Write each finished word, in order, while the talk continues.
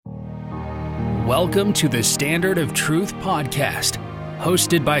Welcome to the Standard of Truth podcast,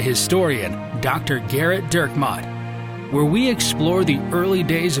 hosted by historian Dr. Garrett Dirkmaat, where we explore the early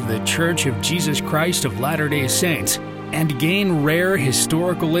days of the Church of Jesus Christ of Latter-day Saints and gain rare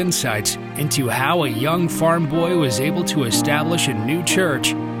historical insights into how a young farm boy was able to establish a new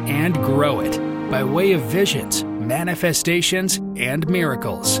church and grow it by way of visions, manifestations, and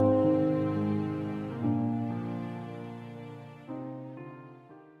miracles.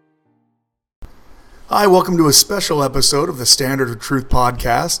 Hi, welcome to a special episode of the Standard of Truth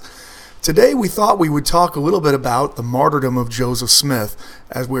podcast. Today we thought we would talk a little bit about the martyrdom of Joseph Smith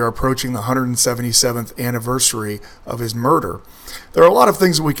as we are approaching the 177th anniversary of his murder. There are a lot of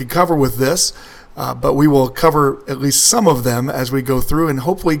things that we could cover with this, but we will cover at least some of them as we go through and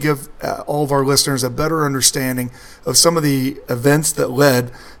hopefully give all of our listeners a better understanding of some of the events that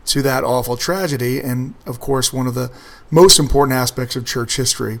led to that awful tragedy and, of course, one of the most important aspects of church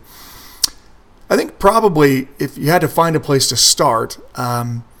history. I think probably if you had to find a place to start,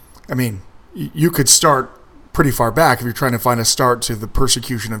 you could start pretty far back if you're trying to find a start to the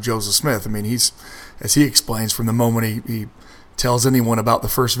persecution of Joseph Smith. He's, as he explains, from the moment he tells anyone about the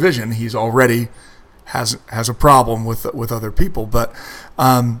first vision, he's already has a problem with other people. But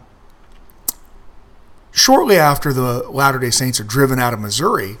shortly after the Latter-day Saints are driven out of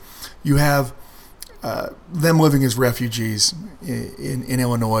Missouri, you have them living as refugees in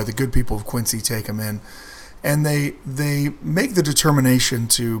Illinois. The good people of Quincy take them in, and they make the determination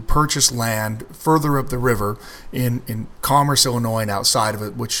to purchase land further up the river in Commerce, Illinois, and outside of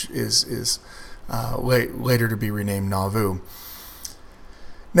it, which is later to be renamed Nauvoo.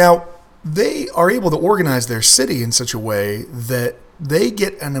 Now, they are able to organize their city in such a way that they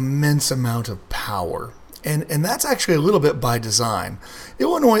get an immense amount of power. And that's actually a little bit by design.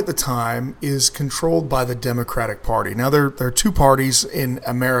 Illinois at the time is controlled by the Democratic Party. Now, there are two parties in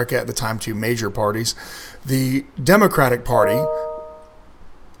America at the time, two major parties. The Democratic Party,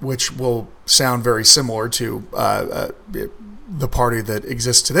 which will sound very similar to the party that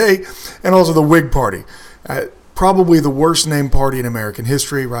exists today, and also the Whig Party. Probably the worst named party in American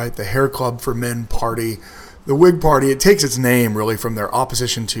history, right? The Hair Club for Men Party. The Whig Party, it takes its name really from their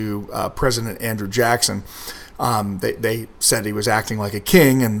opposition to President Andrew Jackson. They said he was acting like a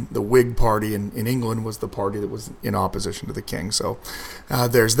king, and the Whig Party in England was the party that was in opposition to the king. So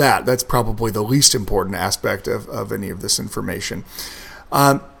there's that. That's probably the least important aspect of any of this information.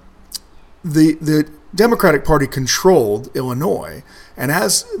 The Democratic Party controlled Illinois, and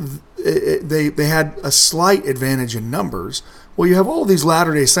as they had a slight advantage in numbers, well, you have all these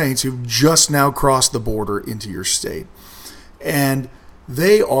Latter-day Saints who've just now crossed the border into your state. And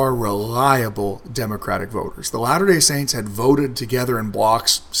they are reliable Democratic voters. The Latter-day Saints had voted together in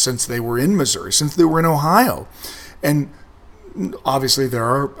blocks since they were in Missouri, since they were in Ohio. And obviously there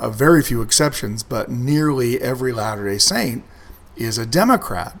are very few exceptions, but nearly every Latter-day Saint is a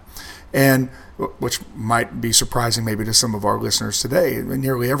Democrat. And which might be surprising maybe to some of our listeners today.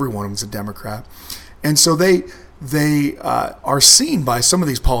 Nearly every one of them is a Democrat. And so they are seen by some of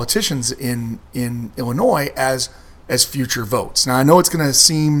these politicians in Illinois as future votes. Now, I know it's going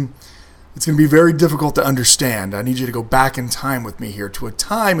to be very difficult to understand. I need you to go back in time with me here to a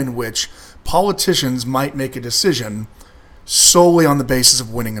time in which politicians might make a decision solely on the basis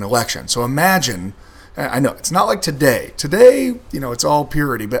of winning an election. So imagine, I know it's not like today. Today, it's all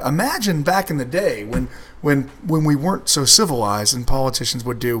purity. But imagine back in the day when we weren't so civilized and politicians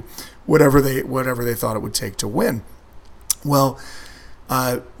would do whatever they thought it would take to win. Well,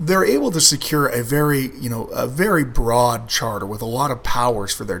 they're able to secure a very broad charter with a lot of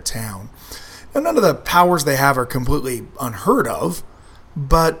powers for their town. Now, none of the powers they have are completely unheard of,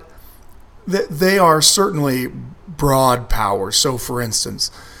 but they are certainly broad powers. So, for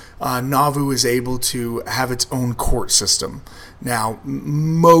instance, Nauvoo is able to have its own court system. Now,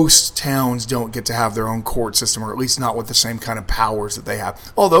 most towns don't get to have their own court system, or at least not with the same kind of powers that they have.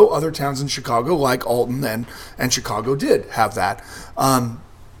 Although other towns in Chicago, like Alton and Chicago, did have that.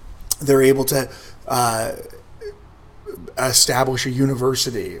 They're able to establish a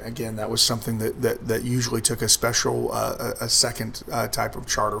university. Again, that was something that usually took a special, a second type of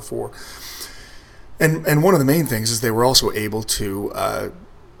charter for. And one of the main things is they were also able to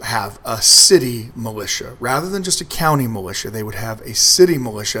have a city militia. Rather than just a county militia, they would have a city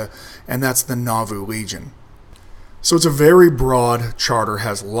militia, and that's the Nauvoo Legion. So it's a very broad charter,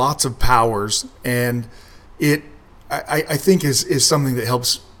 has lots of powers, and it, I think, is something that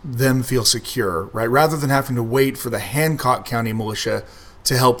helps them feel secure, right? Rather than having to wait for the Hancock County militia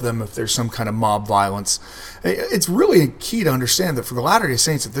to help them if there's some kind of mob violence. It's really key to understand that for the Latter-day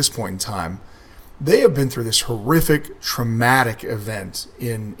Saints at this point in time, they have been through this horrific, traumatic event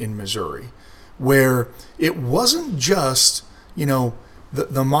in Missouri, where it wasn't just, the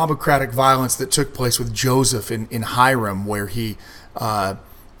mobocratic violence that took place with Joseph in Hiram, where he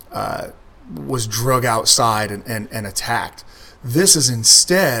was drug outside and attacked. This is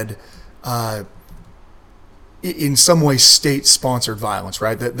instead, in some way, state-sponsored violence,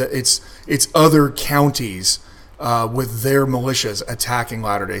 right? That it's other counties with their militias attacking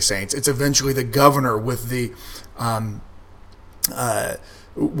Latter-day Saints. It's eventually the governor with the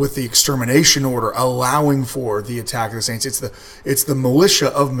extermination order allowing for the attack of the Saints. It's the militia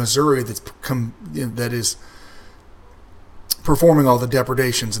of Missouri that is performing all the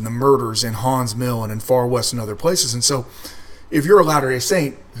depredations and the murders in Haun's Mill and in Far West and other places. And so if you're a Latter-day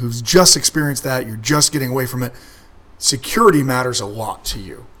Saint who's just experienced that, you're just getting away from it, security matters a lot to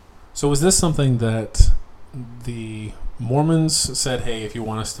you. So is this something that the Mormons said, hey, if you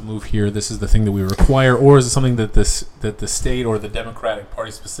want us to move here, this is the thing that we require, or is it something that the state or the Democratic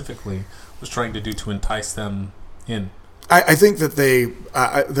Party specifically was trying to do to entice them in? I think that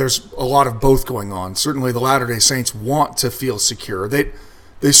there's a lot of both going on. Certainly the Latter-day Saints want to feel secure. They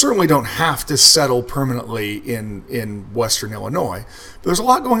certainly don't have to settle permanently in Western Illinois, but there's a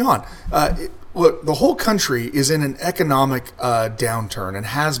lot going on. Look, the whole country is in an economic downturn and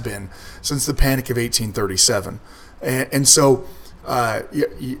has been since the Panic of 1837. And so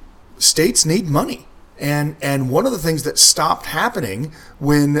states need money. And one of the things that stopped happening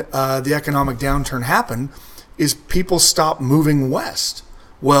when the economic downturn happened is people stopped moving west.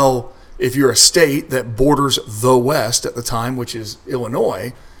 Well, if you're a state that borders the West at the time, which is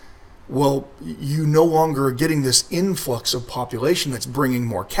Illinois, well, you no longer are getting this influx of population that's bringing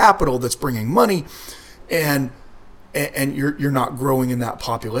more capital, that's bringing money, and you're not growing in that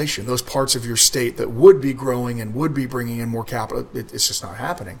population. Those parts of your state that would be growing and would be bringing in more capital, it's just not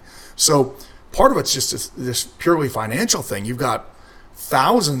happening. So part of it's just this purely financial thing. You've got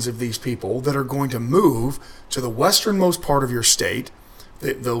thousands of these people that are going to move to the westernmost part of your state,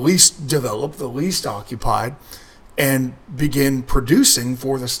 the least developed, the least occupied, and begin producing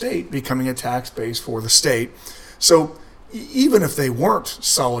for the state, becoming a tax base for the state. So even if they weren't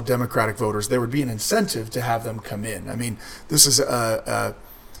solid Democratic voters, there would be an incentive to have them come in. I mean, this is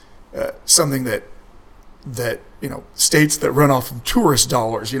something that states that run off of tourist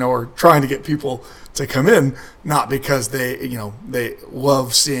dollars, are trying to get people to come in, not because they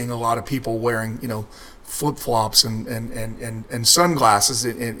love seeing a lot of people wearing, flip-flops and sunglasses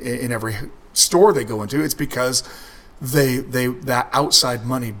in every store they go into. It's because that outside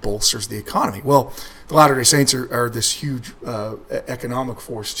money bolsters the economy. Well, the Latter-day Saints are this huge economic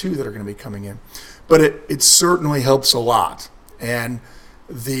force too that are going to be coming in, but it certainly helps a lot. And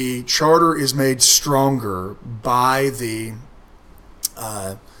the charter is made stronger by the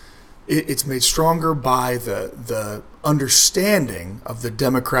understanding of the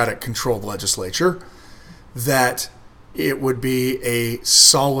Democratic-controlled legislature that it would be a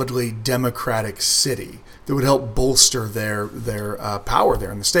solidly Democratic city that would help bolster their power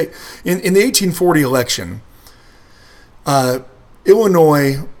there in the state. In the 1840 election,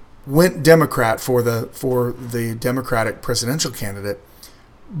 Illinois went Democrat for the Democratic presidential candidate,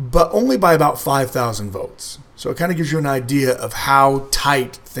 but only by about 5,000 votes. So it kind of gives you an idea of how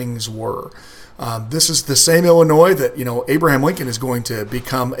tight things were. This is the same Illinois that Abraham Lincoln is going to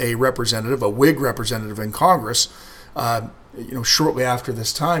become a representative, a Whig representative in Congress, shortly after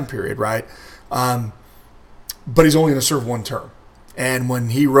this time period, right? But he's only going to serve one term. And when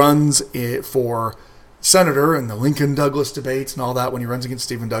he runs for senator in the Lincoln-Douglas debates and all that, when he runs against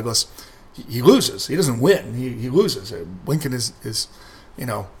Stephen Douglas, he loses. He doesn't win. He loses. Lincoln is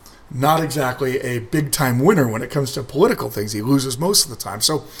not exactly a big-time winner when it comes to political things. He loses most of the time.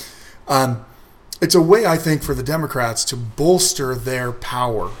 So it's a way, I think, for the Democrats to bolster their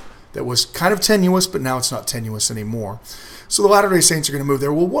power that was kind of tenuous, but now it's not tenuous anymore. So the Latter-day Saints are going to move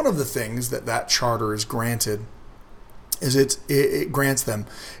there. Well, one of the things that charter is granted is it grants them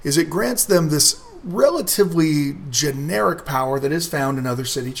this relatively generic power that is found in other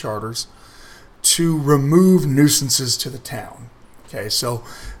city charters to remove nuisances to the town. Okay, so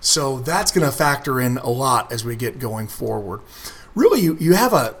that's going to factor in a lot as we get going forward. Really, you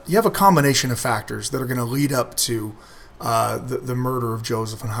have a combination of factors that are going to lead up to the murder of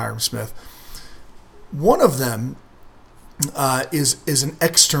Joseph and Hiram Smith. One of them is an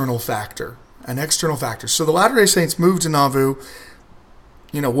external factor. So the Latter-day Saints moved to Nauvoo.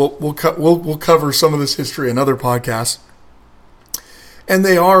 We'll cover some of this history in other podcasts. And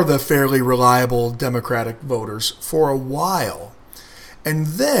they are the fairly reliable Democratic voters for a while. And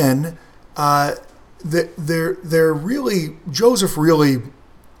then Joseph really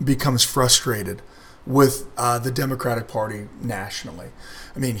becomes frustrated with the Democratic Party nationally.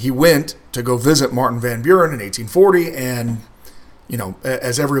 I mean, he went to go visit Martin Van Buren in 1840, and,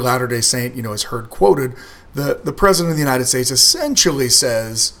 as every Latter-day Saint, is heard quoted, the President of the United States essentially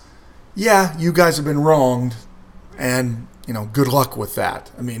says, yeah, you guys have been wronged, and, good luck with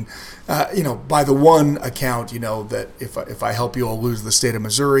that. I mean, by the one account, that if I help you, I'll lose the state of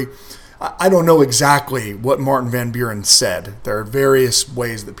Missouri. I don't know exactly what Martin Van Buren said. There are various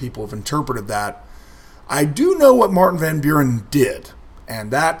ways that people have interpreted that. I do know what Martin Van Buren did,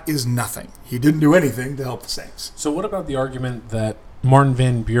 and that is nothing. He didn't do anything to help the Saints. So what about the argument that Martin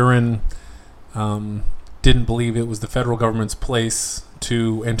Van Buren didn't believe it was the federal government's place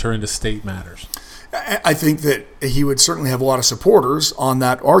to enter into state matters? I think that he would certainly have a lot of supporters on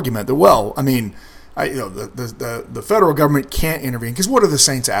that argument. That, the federal government can't intervene, because what are the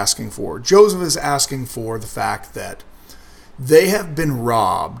Saints asking for? Joseph is asking for the fact that they have been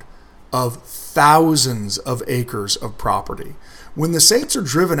robbed of thousands of acres of property. When the Saints are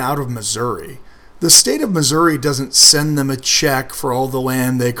driven out of Missouri, the state of Missouri doesn't send them a check for all the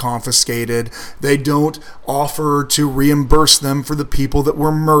land they confiscated. They don't offer to reimburse them for the people that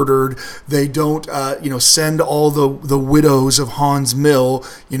were murdered. They don't, send all the widows of Hans Mill,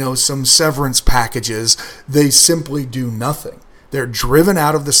 some severance packages. They simply do nothing. They're driven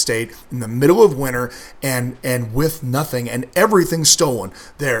out of the state in the middle of winter and with nothing, and everything stolen.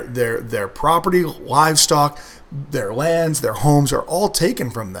 Their property, livestock, their lands, their homes are all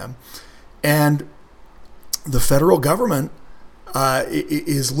taken from them. And the federal government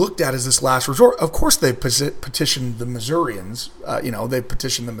is looked at as this last resort. Of course, they petitioned the Missourians. They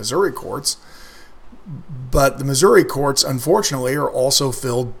petitioned the Missouri courts. But the Missouri courts, unfortunately, are also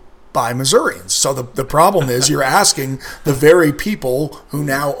filled by Missourians. So the problem is you're asking the very people who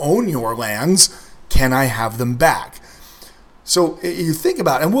now own your lands, can I have them back? So you think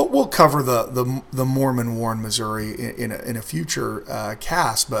about it, and we'll cover the Mormon War in Missouri in a future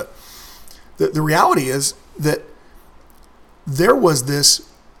cast, but the reality is that there was this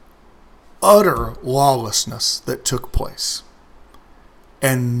utter lawlessness that took place,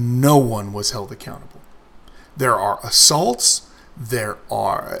 and no one was held accountable. There are assaults, there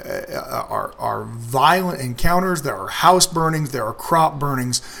are violent encounters, there are house burnings, there are crop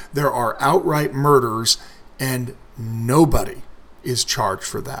burnings, there are outright murders, and nobody is charged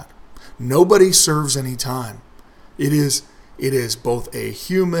for that. Nobody serves any time. It is both a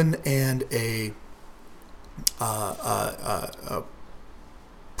human and a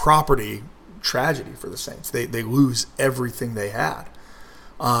property tragedy for the Saints. They lose everything they had,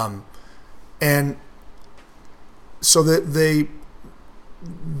 and so that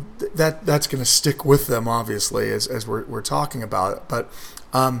that's going to stick with them, obviously, as we're talking about it. But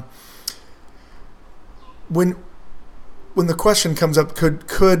when the question comes up,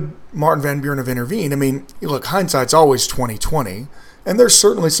 could Martin Van Buren have intervened? I mean, look, hindsight's always 20/20, and there's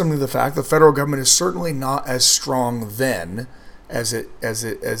certainly something to the fact the federal government is certainly not as strong then as it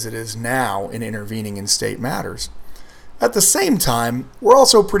is now in intervening in state matters. At the same time, we're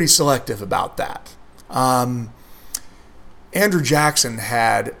also pretty selective about that. Andrew Jackson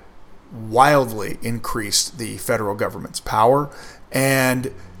had wildly increased the federal government's power,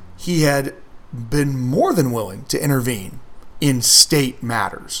 and he had been more than willing to intervene in state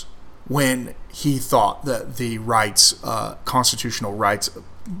matters when he thought that the rights, constitutional rights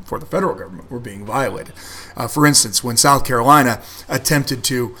for the federal government were being violated. For instance, when South Carolina attempted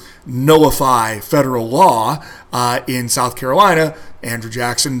to nullify federal law in South Carolina, Andrew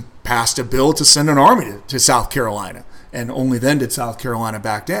Jackson passed a bill to send an army to South Carolina, and only then did South Carolina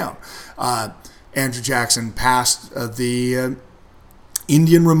back down. Andrew Jackson passed the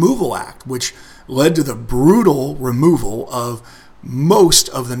Indian Removal Act, which led to the brutal removal of most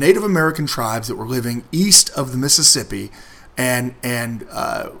of the Native American tribes that were living east of the Mississippi, and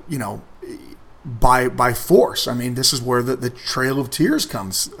by force. I mean, this is where the Trail of Tears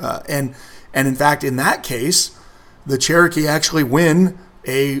comes, and in fact, in that case, the Cherokee actually win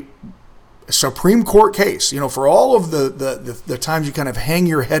a Supreme Court case. For all of the times you kind of hang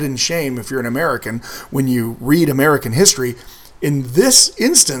your head in shame if you're an American when you read American history, in this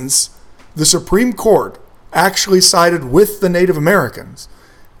instance, the Supreme Court actually sided with the Native Americans,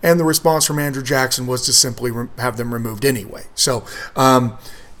 and the response from Andrew Jackson was to simply have them removed anyway. So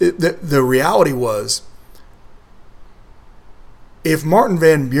the reality was, if Martin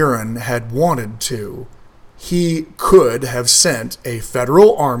Van Buren had wanted to, he could have sent a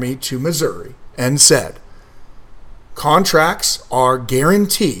federal army to Missouri and said, contracts are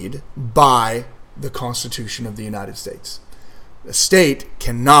guaranteed by the Constitution of the United States. The state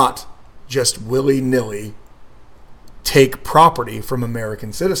cannot just willy-nilly take property from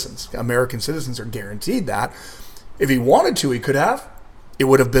American citizens. American citizens are guaranteed that. If he wanted to, he could have. It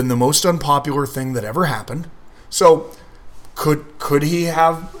would have been the most unpopular thing that ever happened. So could he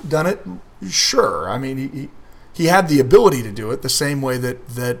have done it? Sure. I mean, he had the ability to do it the same way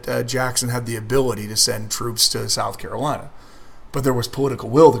that Jackson had the ability to send troops to South Carolina. But there was political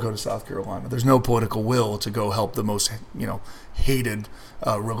will to go to South Carolina. There's no political will to go help the most, hated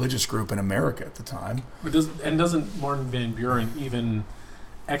religious group in America at the time. Doesn't Martin Van Buren even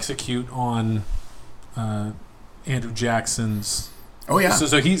execute on Andrew Jackson's? Oh yeah.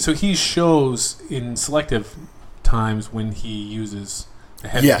 So he shows in selective times when he uses the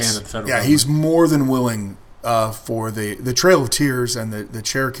heavy hand of the federal government. He's more than willing for the Trail of Tears and the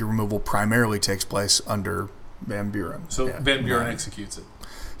Cherokee removal primarily takes place under Van Buren. So Van Buren executes it.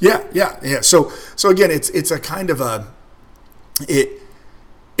 Yeah. So again, it's a kind of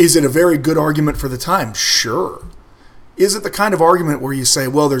is it a very good argument for the time? Sure. Is it the kind of argument where you say,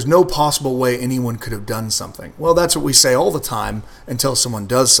 well, there's no possible way anyone could have done something? Well, that's what we say all the time until someone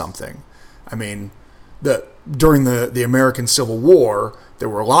does something. I mean, during the American Civil War, there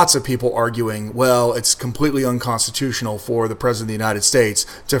were lots of people arguing, well, it's completely unconstitutional for the President of the United States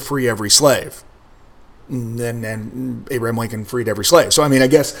to free every slave. And Abraham Lincoln freed every slave. So, I mean, I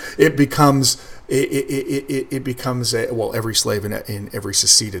guess it becomes every slave in every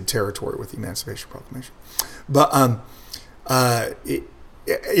seceded territory with the Emancipation Proclamation. But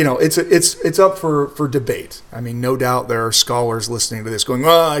it's up for debate. I mean, no doubt there are scholars listening to this going,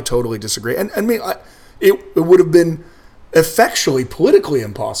 "Oh, I totally disagree." And I mean, it would have been effectually politically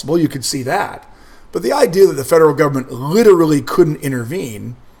impossible. You could see that. But the idea that the federal government literally couldn't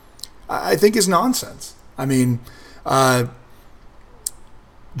intervene, I think, is nonsense. I mean,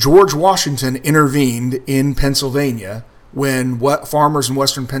 George Washington intervened in Pennsylvania when farmers in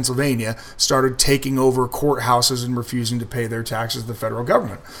western Pennsylvania started taking over courthouses and refusing to pay their taxes to the federal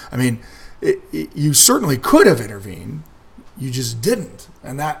government. I mean, you certainly could have intervened, you just didn't,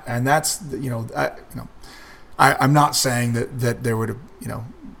 and that's I'm not saying that there would have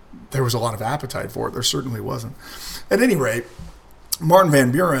there was a lot of appetite for it. There certainly wasn't. At any rate, Martin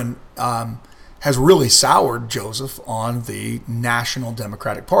Van Buren has really soured Joseph on the National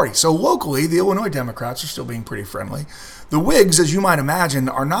Democratic Party. So locally, the Illinois Democrats are still being pretty friendly. The Whigs, as you might imagine,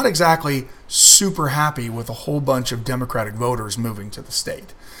 are not exactly super happy with a whole bunch of Democratic voters moving to the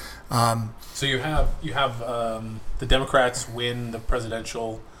state. So you have the Democrats win the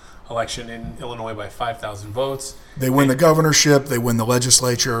presidential election in Illinois by 5,000 votes. They win the governorship, they win the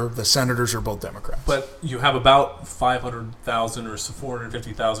legislature, the senators are both Democrats. But you have about 500,000 or so,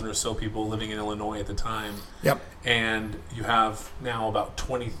 450,000 or so people living in Illinois at the time. Yep. And you have now about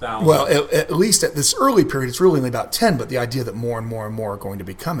 20,000. Well, at least at this early period, it's really only about 10, but the idea that more and more and more are going to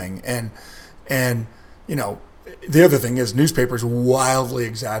be coming. And the other thing is newspapers wildly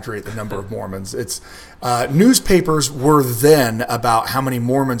exaggerate the number of Mormons. It's newspapers were then about how many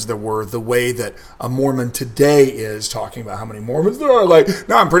Mormons there were the way that a Mormon today is talking about how many Mormons there are. Like,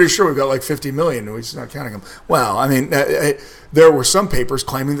 no, I'm pretty sure we've got like 50 million and we're just not counting them. Well, I mean, there were some papers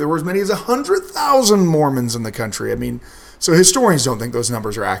claiming there were as many as 100,000 Mormons in the country. I mean, so historians don't think those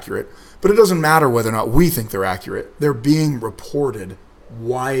numbers are accurate, but it doesn't matter whether or not we think they're accurate. They're being reported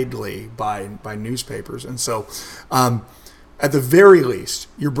widely by newspapers. And so at the very least,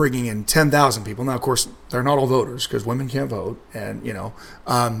 you're bringing in 10,000 people. Now, of course, they're not all voters because women can't vote. And,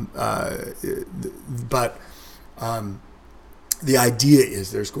 but the idea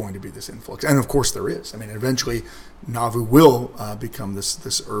is there's going to be this influx. And, of course, there is. I mean, eventually, Nauvoo will become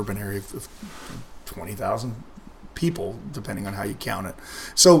this urban area of 20,000 people, depending on how you count it.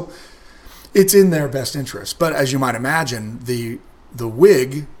 So it's in their best interest. But as you might imagine, the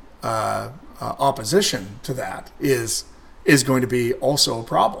Whig opposition to that is going to be also a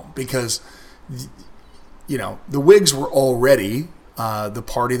problem because, the Whigs were already the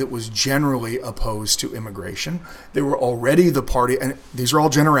party that was generally opposed to immigration. They were already the party, and these are all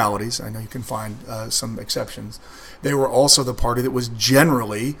generalities. I know you can find some exceptions. They were also the party that was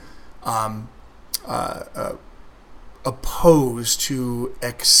generally opposed to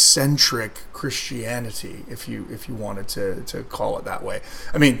eccentric Christianity, if you wanted to call it that way.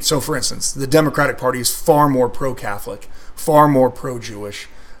 I mean, so for instance, the Democratic Party is far more pro-Catholic, far more pro-Jewish,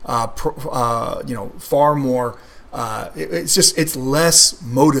 far more. It's less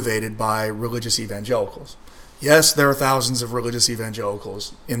motivated by religious evangelicals. Yes, there are thousands of religious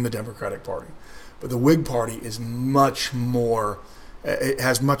evangelicals in the Democratic Party, but the Whig Party is much more. It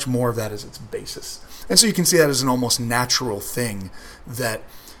has much more of that as its basis. And so you can see that as an almost natural thing that,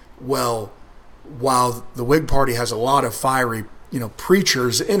 well, while the Whig Party has a lot of fiery,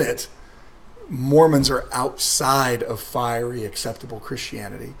 preachers in it, Mormons are outside of fiery, acceptable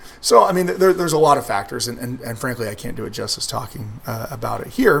Christianity. So, I mean, there's a lot of factors, and frankly, I can't do it justice talking about it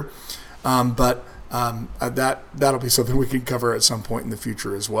here. But that'll be something we can cover at some point in the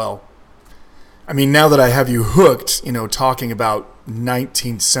future as well. I mean, now that I have you hooked, talking about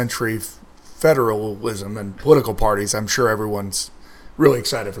 19th century federalism and political parties, I'm sure everyone's really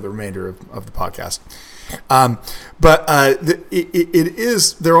excited for the remainder of the podcast.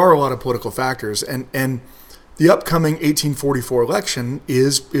 There are a lot of political factors, and the upcoming 1844 election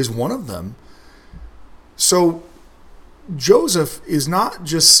is one of them. So Joseph is not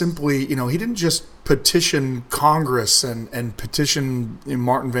just simply, he didn't just petition Congress and petition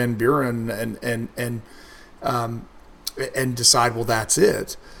Martin Van Buren and decide, well, that's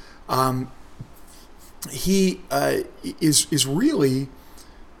it. He is really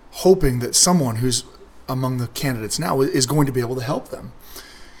hoping that someone who's among the candidates now is going to be able to help them.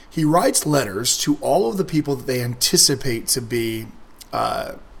 He writes letters to all of the people that they anticipate to be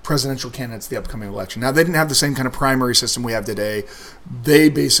presidential candidates the upcoming election. Now, they didn't have the same kind of primary system we have today. They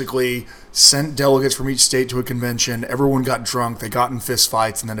basically sent delegates from each state to a convention. Everyone got drunk. They got in fist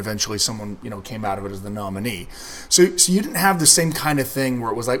fights, and then eventually someone, came out of it as the nominee. So you didn't have the same kind of thing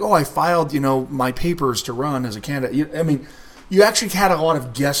where it was like, oh, I filed, my papers to run as a candidate. You actually had a lot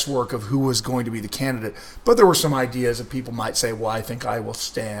of guesswork of who was going to be the candidate, but there were some ideas that people might say, well, I think I will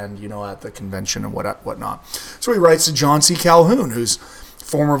stand, at the convention and whatnot. So he writes to John C. Calhoun, who's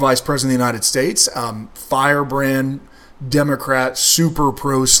former vice president of the United States, firebrand Democrat, super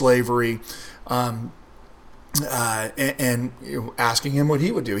pro-slavery, and asking him what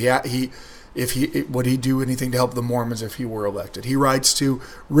he would do. Would he do anything to help the Mormons if he were elected? He writes to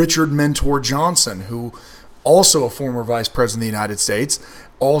Richard Mentor Johnson, who also a former vice president of the United States,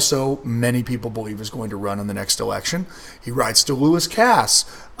 also many people believe is going to run in the next election. He writes to Lewis Cass,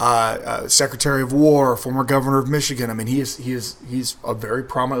 Secretary of War, former governor of Michigan. I mean, he's a very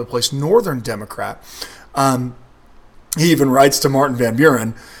prominently placed Northern Democrat. He even writes to Martin Van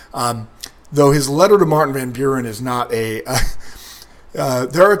Buren, though his letter to Martin Van Buren is not a...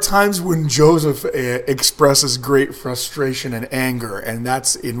 there are times when Joseph expresses great frustration and anger, and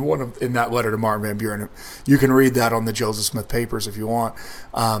that's in that letter to Martin Van Buren. You can read that on the Joseph Smith Papers if you want.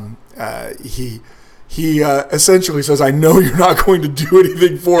 He essentially says, "I know you're not going to do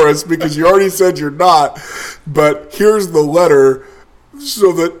anything for us because you already said you're not, but here's the letter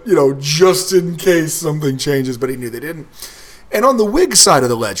so that just in case something changes." But he knew they didn't. And on the Whig side of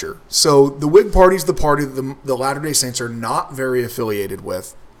the ledger, so the Whig Party is the party that the Latter-day Saints are not very affiliated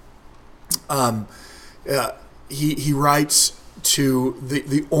with. He writes to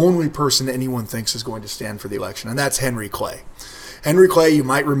the only person anyone thinks is going to stand for the election, and that's Henry Clay. Henry Clay, you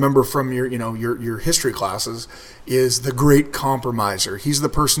might remember from your history classes, is the great compromiser. He's the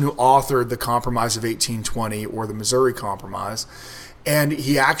person who authored the Compromise of 1820 or the Missouri Compromise. And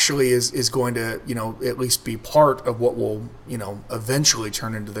he actually is going to, at least be part of what will, eventually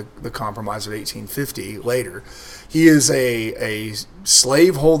turn into the Compromise of 1850 later. He is a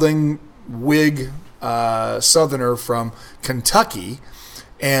slave-holding Whig Southerner from Kentucky,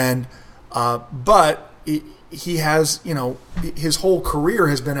 and but he has, his whole career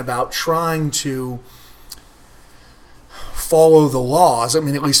has been about trying to follow the laws. I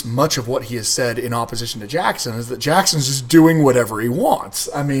mean, at least much of what he has said in opposition to Jackson is that Jackson's just doing whatever he wants.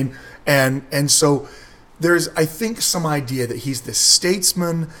 I mean, and so there's, I think, some idea that he's this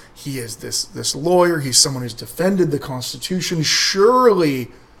statesman, he is this lawyer, he's someone who's defended the Constitution. Surely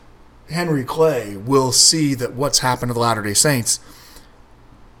Henry Clay will see that what's happened to the Latter-day Saints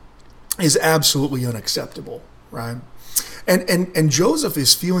is absolutely unacceptable, right? And Joseph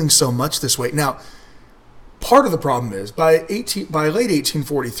is feeling so much this way. Now, part of the problem is by late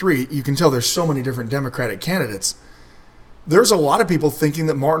 1843, you can tell there's so many different Democratic candidates. There's a lot of people thinking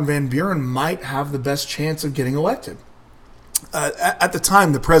that Martin Van Buren might have the best chance of getting elected. At the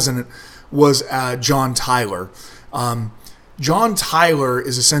time, the president was John Tyler. John Tyler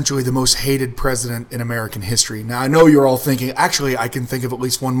is essentially the most hated president in American history. Now, I know you're all thinking, actually, I can think of at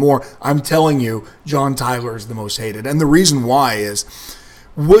least one more. I'm telling you, John Tyler is the most hated. And the reason why is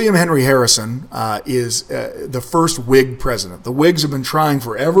William Henry Harrison is the first Whig president. The Whigs have been trying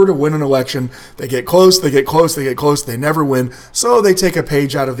forever to win an election. They get close, they never win. So they take a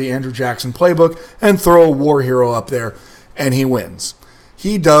page out of the Andrew Jackson playbook and throw a war hero up there, and he wins.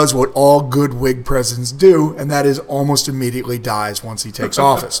 He does what all good Whig presidents do, and that is almost immediately dies once he takes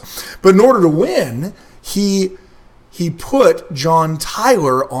office. But in order to win, he put John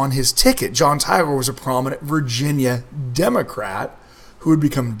Tyler on his ticket. John Tyler was a prominent Virginia Democrat who had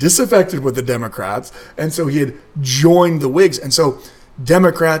become disaffected with the Democrats, and so he had joined the Whigs. And so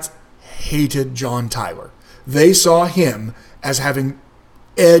Democrats hated John Tyler. They saw him as having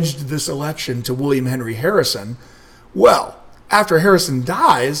edged this election to William Henry Harrison. Well, after Harrison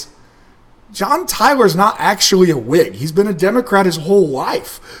dies, John Tyler's not actually a Whig. He's been a Democrat his whole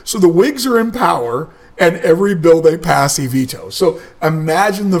life. So the Whigs are in power, and every bill they pass, he vetoes. So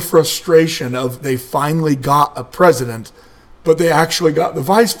imagine the frustration of they finally got a president, but they actually got the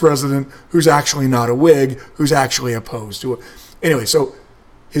vice president who's actually not a Whig, who's actually opposed to it. Anyway, so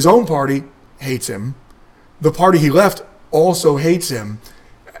his own party hates him. The party he left also hates him.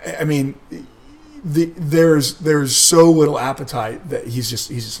 I mean, there's so little appetite that he's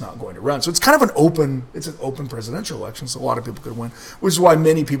just not going to run. So it's kind of an open presidential election. So a lot of people could win, which is why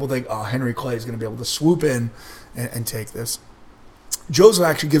many people think, Henry Clay is going to be able to swoop in and take this. Joseph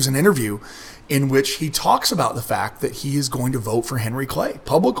actually gives an interview in which he talks about the fact that he is going to vote for Henry Clay.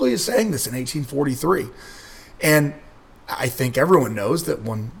 Publicly is saying this in 1843. And I think everyone knows that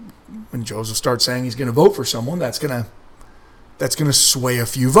when Joseph starts saying he's going to vote for someone, that's going to sway a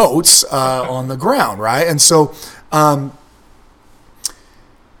few votes on the ground, right? And so the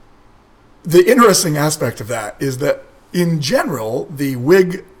interesting aspect of that is that in general, the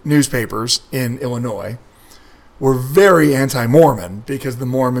Whig newspapers in Illinois were very anti-Mormon because the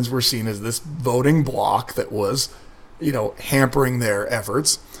Mormons were seen as this voting bloc that was, hampering their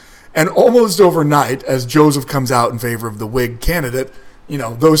efforts. And almost overnight, as Joseph comes out in favor of the Whig candidate,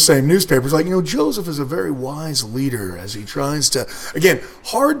 those same newspapers Joseph is a very wise leader as he tries to, again,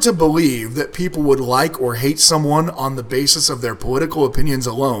 hard to believe that people would like or hate someone on the basis of their political opinions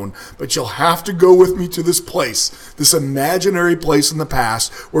alone, but you'll have to go with me to this place, this imaginary place in the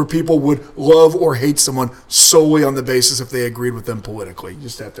past where people would love or hate someone solely on the basis if they agreed with them politically. You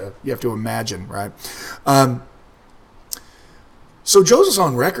have to imagine, right? So Joseph's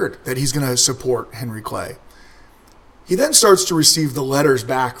on record that he's going to support Henry Clay. He then starts to receive the letters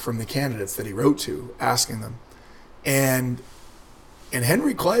back from the candidates that he wrote to, asking them. And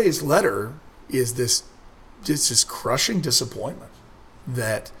Henry Clay's letter is this crushing disappointment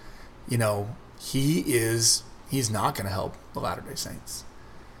that, he's not going to help the Latter-day Saints.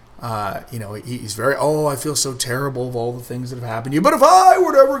 He's very, I feel so terrible of all the things that have happened to you. But if I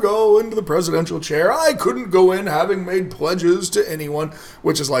were to ever go into the presidential chair, I couldn't go in having made pledges to anyone,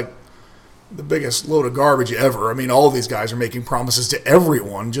 which is like the biggest load of garbage ever. I mean, all these guys are making promises to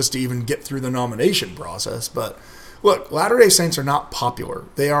everyone just to even get through the nomination process. But look, Latter-day Saints are not popular.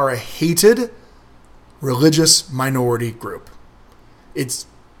 They are a hated religious minority group. It's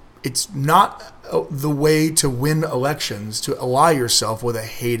not the way to win elections to ally yourself with a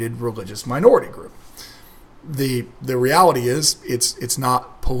hated religious minority group. The reality is it's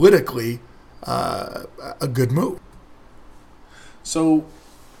not politically a good move. So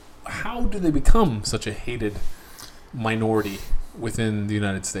how do they become such a hated minority within the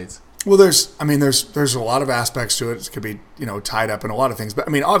United States? Well, there's a lot of aspects to it. It could be, tied up in a lot of things. But,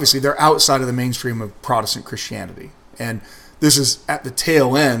 obviously they're outside of the mainstream of Protestant Christianity. And this is at the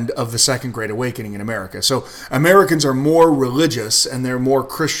tail end of the Second Great Awakening in America. So Americans are more religious and they're more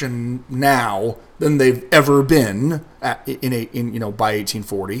Christian now than they've ever been by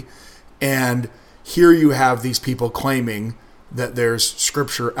 1840. And here you have these people claiming that there's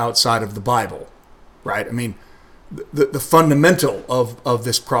scripture outside of the Bible, right? The fundamental of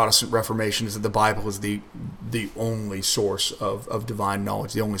this Protestant Reformation is that the Bible is the only source of divine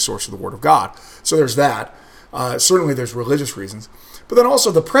knowledge, the only source of the Word of God. So there's that. Certainly there's religious reasons. But then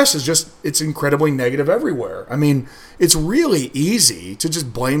also the press is it's incredibly negative everywhere. It's really easy to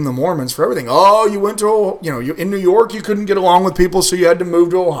just blame the Mormons for everything. Oh, you went to, you in New York, you couldn't get along with people, so you had to move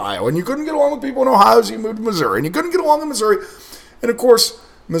to Ohio. And you couldn't get along with people in Ohio, so you moved to Missouri. And you couldn't get along in Missouri. And of course,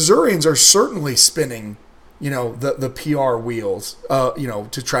 Missourians are certainly spinning, the PR wheels,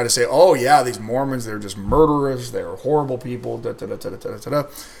 to try to say, oh yeah, these Mormons, they're just murderers, they're horrible people, da-da-da-da-da-da-da.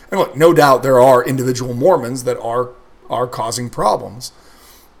 And look, no doubt there are individual Mormons that are causing problems.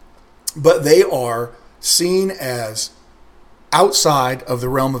 But they are seen as outside of the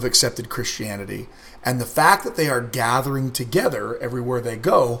realm of accepted Christianity. And the fact that they are gathering together everywhere they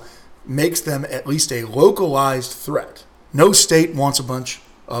go makes them at least a localized threat. No state wants a bunch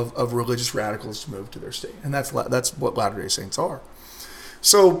of religious radicals to move to their state. And that's what Latter-day Saints are.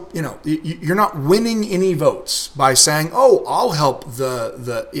 So, you're not winning any votes by saying, oh, I'll help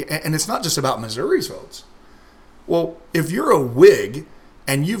and it's not just about Missouri's votes. Well, if you're a Whig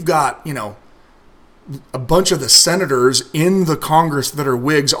and you've got, a bunch of the senators in the Congress that are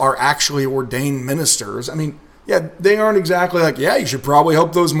Whigs are actually ordained ministers, they aren't exactly like, yeah, you should probably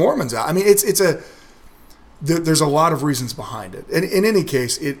help those Mormons out. There's a lot of reasons behind it. And in any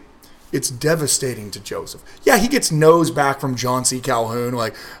case, it's devastating to Joseph. Yeah, he gets no's back from John C. Calhoun,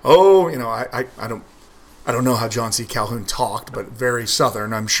 like, oh, I don't know how John C. Calhoun talked, but very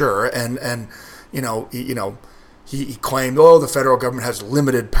Southern, I'm sure. And he claimed, the federal government has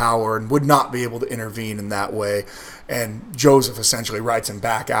limited power and would not be able to intervene in that way. And Joseph essentially writes him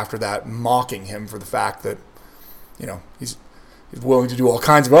back after that, mocking him for the fact that, he's willing to do all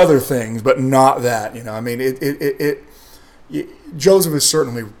kinds of other things, but not that. Joseph is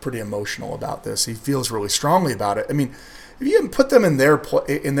certainly pretty emotional about this. He feels really strongly about it. I mean, if you put them in their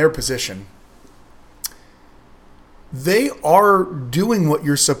position, they are doing what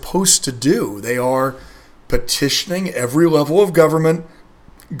you're supposed to do. They are petitioning every level of government.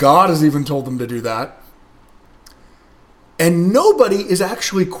 God has even told them to do that. And nobody is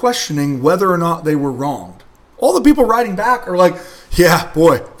actually questioning whether or not they were wronged. All the people writing back are like, yeah,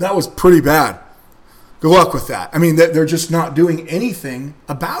 boy, that was pretty bad. Good luck with that. I mean, they're just not doing anything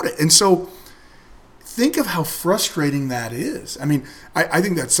about it. And so think of how frustrating that is. I mean, I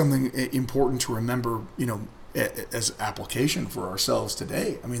think that's something important to remember, as application for ourselves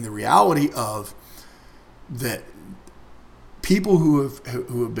today. I mean, the reality of that people who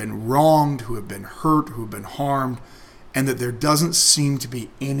have been wronged, who have been hurt, who have been harmed, and that there doesn't seem to be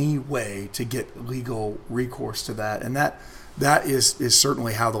any way to get legal recourse to that. And that is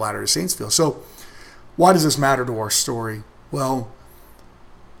certainly how the Latter-day Saints feel. So why does this matter to our story? Well,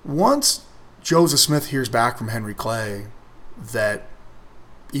 once Joseph Smith hears back from Henry Clay that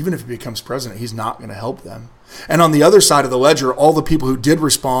even if he becomes president, he's not going to help them. And on the other side of the ledger, all the people who did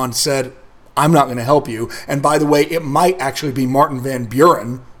respond said, I'm not going to help you. And by the way, it might actually be Martin Van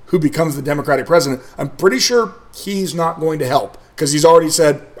Buren who becomes the Democratic president. I'm pretty sure he's not going to help because he's already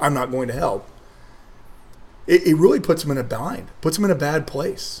said, I'm not going to help. It really puts him in a bind, puts him in a bad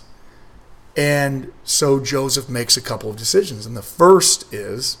place. And so Joseph makes a couple of decisions. And the first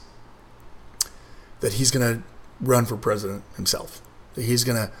is that he's going to run for president himself.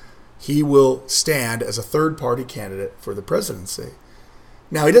 He will stand as a third-party candidate for the presidency.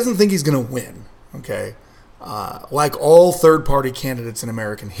 Now, he doesn't think he's going to win, okay? Like all third-party candidates in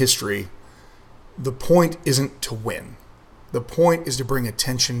American history, the point isn't to win. The point is to bring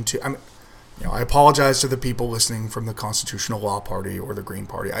attention to... I apologize to the people listening from the Constitutional Law Party or the Green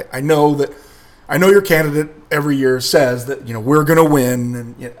Party. I know your candidate every year says that, we're going to win.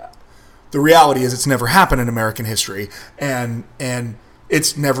 And the reality is it's never happened in American history. And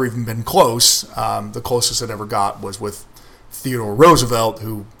it's never even been close. The closest it ever got was with Theodore Roosevelt,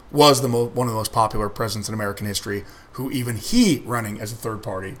 who was one of the most popular presidents in American history, who even he, running as a third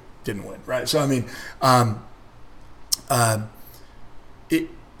party, didn't win, right? So,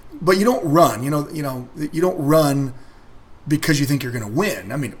 but you don't run, you don't run because you think you're going to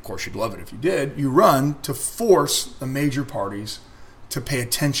win. I mean, of course, you'd love it if you did. You run to force the major parties to pay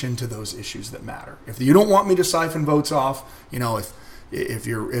attention to those issues that matter. If you don't want me to siphon votes off, if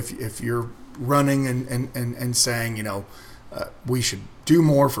you're running and saying, we should do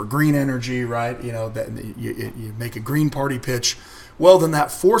more for green energy, right? That you make a green party pitch. Well, then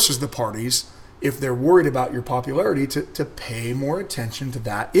that forces the parties, if they're worried about your popularity, to pay more attention to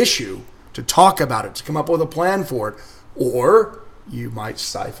that issue, to talk about it, to come up with a plan for it, or you might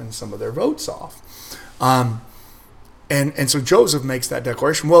siphon some of their votes off. And so Joseph makes that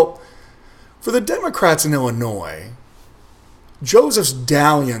declaration. Well, for the Democrats in Illinois, Joseph's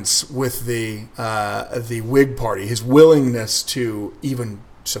dalliance with the Whig Party, his willingness to even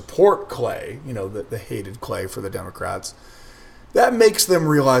support Clay, the hated Clay for the Democrats, that makes them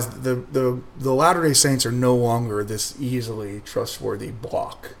realize that the Latter-day Saints are no longer this easily trustworthy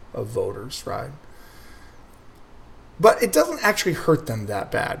block of voters, right? But it doesn't actually hurt them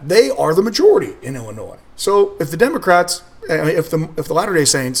that bad. They are the majority in Illinois. So if the Democrats, if the Latter-day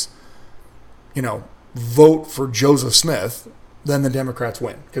Saints, vote for Joseph Smith, then the Democrats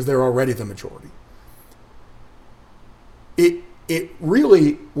win because they're already the majority.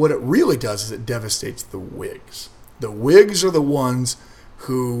 What it really does is it devastates the Whigs. The Whigs are the ones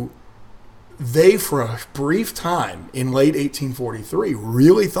who they, for a brief time in late 1843,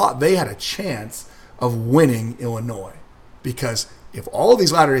 really thought they had a chance of winning Illinois. Because if all of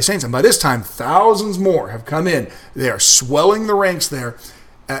these Latter-day Saints, and by this time thousands more have come in, they are swelling the ranks there.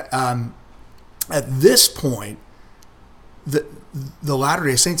 At this point, the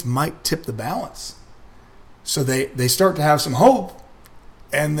Latter-day Saints might tip the balance. So they start to have some hope.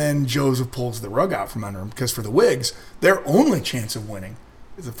 And then Joseph pulls the rug out from under him because for the Whigs, their only chance of winning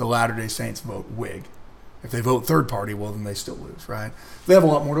is if the Latter-day Saints vote Whig. If they vote third party, well, then they still lose, right? They have a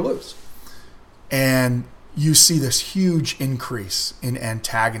lot more to lose. And you see this huge increase in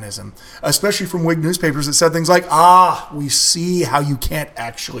antagonism, especially from Whig newspapers that said things like, we see how you can't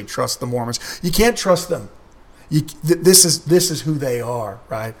actually trust the Mormons. You can't trust them. This is who they are,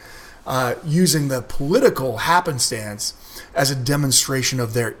 right? Using the political happenstance as a demonstration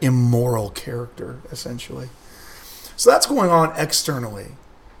of their immoral character, essentially. So that's going on externally.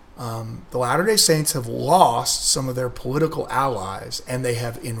 The Latter-day Saints have lost some of their political allies, and they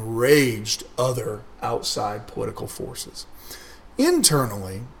have enraged other outside political forces.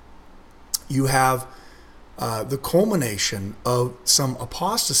 Internally, you have the culmination of some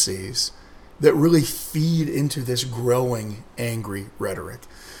apostasies that really feed into this growing angry rhetoric.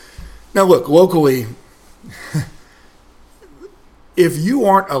 Now look, locally, if you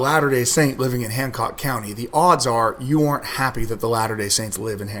aren't a Latter-day Saint living in Hancock County, the odds are you aren't happy that the Latter-day Saints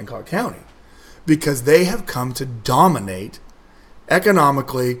live in Hancock County, because they have come to dominate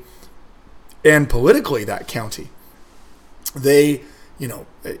economically and politically that county. They,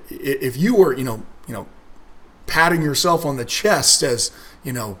 if you were, patting yourself on the chest as,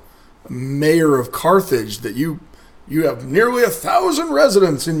 mayor of Carthage, that you have nearly 1,000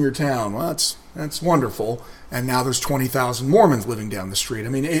 residents in your town. Well, that's wonderful. And now there's 20,000 Mormons living down the street. I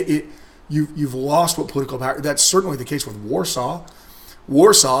mean, you've lost what political power. That's certainly the case with Warsaw.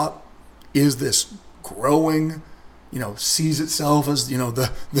 Warsaw is this growing, sees itself as,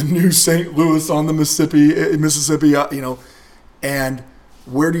 the new St. Louis on the Mississippi, and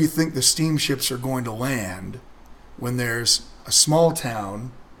where do you think the steamships are going to land when there's a small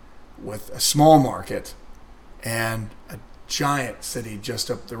town with a small market and a giant city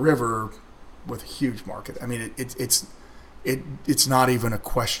just up the river with a huge market? I mean, it's not even a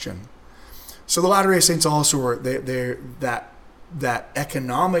question. So the Latter-day Saints also are that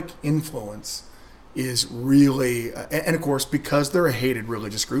economic influence is really, and of course, because they're a hated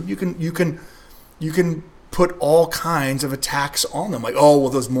religious group, you can put all kinds of attacks on them, like,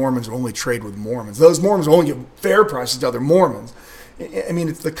 those Mormons only trade with Mormons. Those Mormons only give fair prices to other Mormons. I mean,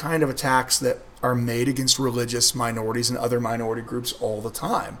 it's the kind of attacks that are made against religious minorities and other minority groups all the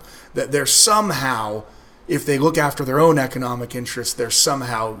time. That they're somehow, if they look after their own economic interests, they're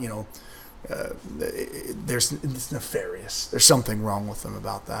somehow, it's nefarious. There's something wrong with them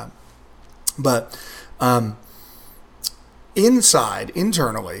about that. But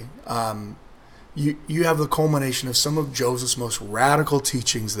internally, you have the culmination of some of Joseph's most radical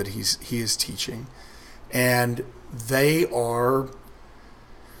teachings that he is teaching, and they are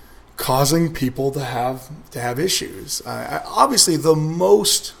causing people to have issues. Obviously, the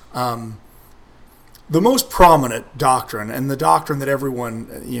most prominent doctrine, and the doctrine that everyone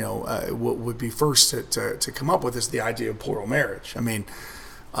would be first to come up with, is the idea of plural marriage. I mean,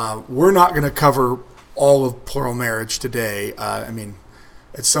 we're not going to cover all of plural marriage today.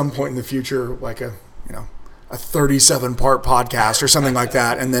 At some point in the future, like a 37-part podcast or something like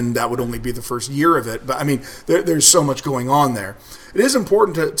that, and then that would only be the first year of it. But I mean, there's so much going on there. It is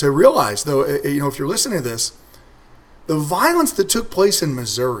important to realize, though, if you're listening to this, the violence that took place in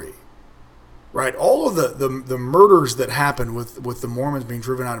Missouri, right? All of the murders that happened with the Mormons being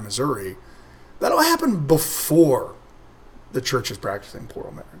driven out of Missouri, that all happened before the church is practicing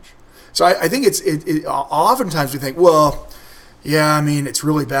plural marriage. So I think it oftentimes we think, well, yeah, I mean, it's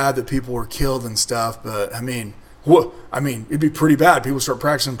really bad that people were killed and stuff, but it'd be pretty bad. People start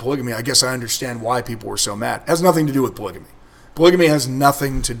practicing polygamy. I guess I understand why people were so mad. It has nothing to do with polygamy. Polygamy has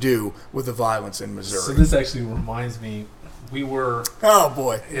nothing to do with the violence in Missouri. So this actually reminds me, we were... Oh,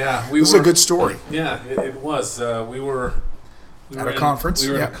 boy. Yeah. This is a good story. Yeah, it was. We were at a conference.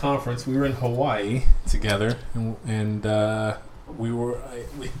 We were at a conference. We were in Hawaii together, and we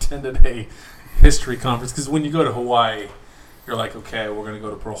attended a history conference, because when you go to Hawaii, you're like, okay, we're going to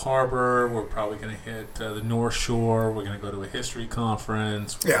go to Pearl Harbor. We're probably going to hit the North Shore. We're going to go to a history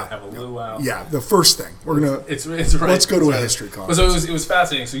conference. We're going to have a luau. Yeah, the first thing. We're going to... It's right. Let's go to a history conference. So it was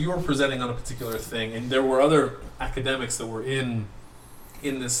fascinating. So you were presenting on a particular thing, and there were other academics that were in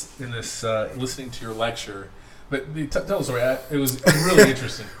this listening to your lecture. But tell us, sorry, it was really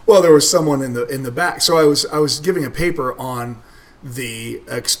interesting. Well, there was someone in the back. So I was giving a paper on the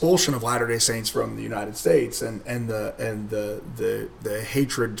expulsion of Latter-day Saints from the United States and the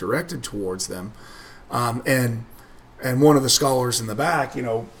hatred directed towards them, and one of the scholars in the back,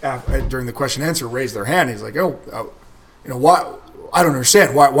 during the question and answer, raised their hand. He's like, why? I don't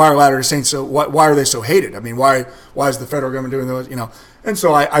understand why are Latter-day Saints so why are they so hated? I mean, why is the federal government doing those? And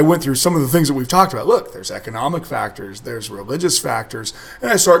so I went through some of the things that we've talked about. Look, there's economic factors, there's religious factors, and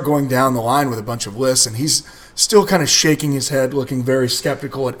I start going down the line with a bunch of lists, and he's still kind of shaking his head, looking very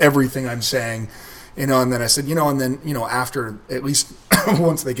skeptical at everything I'm saying, and then I said, after, at least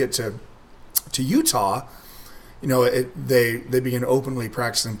once they get to to Utah, they begin openly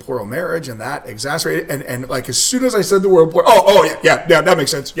practicing plural marriage, and that exacerbated. And like as soon as I said the word plural, yeah, that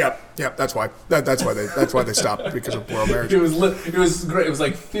makes sense. Yeah, that's why. That's why they stopped, because of plural marriage. It was great. It was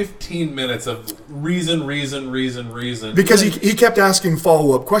like 15 minutes of reason. Because he kept asking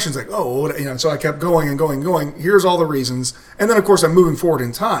follow-up questions like, so I kept going and going. Here's all the reasons, and then of course I'm moving forward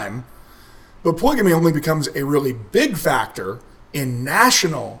in time. But polygamy only becomes a really big factor in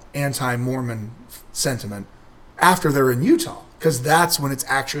national anti-Mormon sentiment after they're in Utah, because that's when it's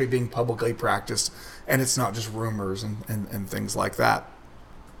actually being publicly practiced and it's not just rumors and things like that.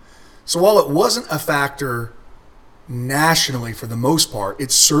 So while it wasn't a factor nationally for the most part,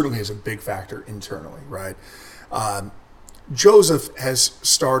 it certainly is a big factor internally, right? Joseph has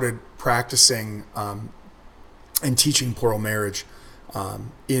started practicing and teaching plural marriage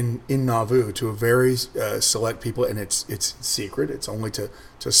in Nauvoo to a very select people, and it's secret. It's only to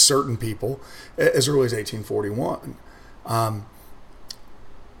certain people as early as 1841.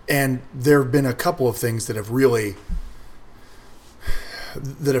 And there have been a couple of things that have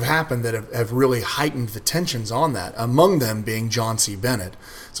happened that have really heightened the tensions on that, among them being John C. Bennett.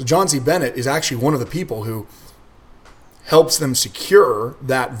 So John C. Bennett is actually one of the people who helps them secure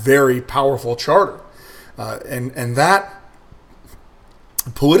that very powerful charter. And that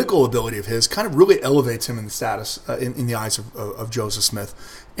political ability of his kind of really elevates him in the status in the eyes of Joseph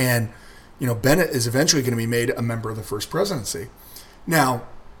Smith. And Bennett is eventually going to be made a member of the First Presidency. Now,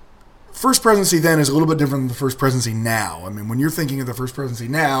 First Presidency then is a little bit different than the First Presidency now. I mean, when you're thinking of the First Presidency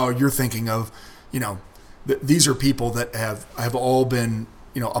now, you're thinking of these are people that have all been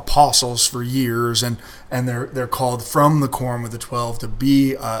apostles for years, and they're called from the Quorum of the 12 to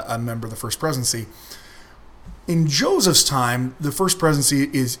be a member of the First Presidency. In Joseph's time, the First Presidency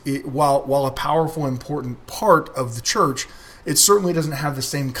while a powerful, important part of the church, it certainly doesn't have the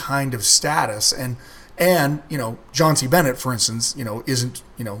same kind of status. And John C. Bennett, for instance,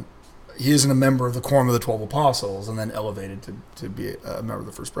 he isn't a member of the Quorum of the 12 Apostles and then elevated to be a member of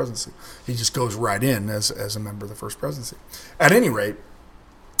the First Presidency. He just goes right in as a member of the First Presidency. At any rate,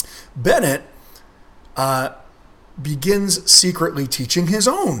 Bennett begins secretly teaching his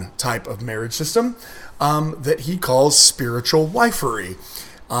own type of marriage system that he calls spiritual wifery.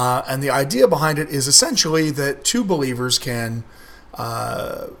 And the idea behind it is essentially that two believers can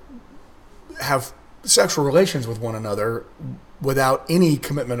have sexual relations with one another without any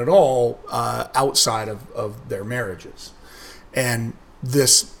commitment at all outside of their marriages. And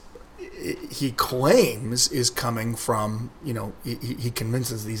this, he claims, is coming from, he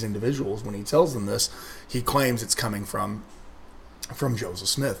convinces these individuals when he tells them this, he claims it's coming from Joseph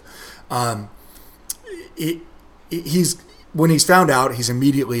Smith. When he's found out, he's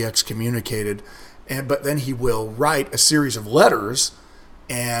immediately excommunicated, but then he will write a series of letters,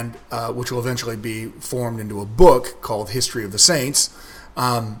 and which will eventually be formed into a book called History of the Saints,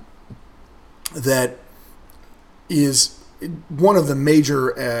 that is one of the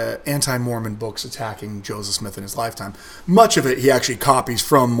major anti-Mormon books attacking Joseph Smith in his lifetime. Much of it he actually copies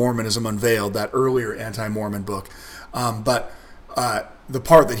from Mormonism Unveiled, that earlier anti-Mormon book, but the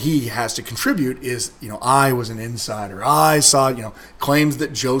part that he has to contribute is, I was an insider. I saw, claims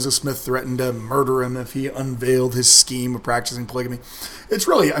that Joseph Smith threatened to murder him if he unveiled his scheme of practicing polygamy. It's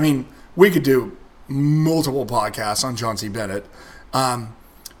really, we could do multiple podcasts on John C. Bennett.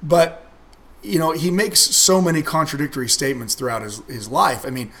 But, he makes so many contradictory statements throughout his life.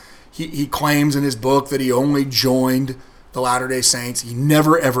 He claims in his book that he only joined the Latter-day Saints. He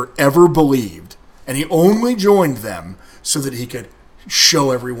never, ever, ever believed. And he only joined them so that he could show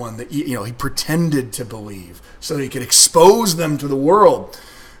everyone that he pretended to believe, so that he could expose them to the world.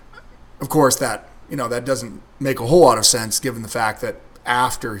 Of course, that doesn't make a whole lot of sense given the fact that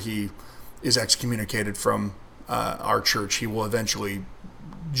after he is excommunicated from our church, he will eventually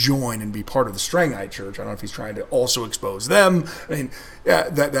join and be part of the Strangite Church. I don't know if he's trying to also expose them.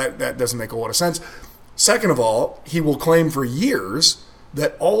 That doesn't make a lot of sense. Second of all, he will claim for years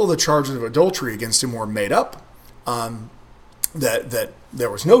that all of the charges of adultery against him were made up. That there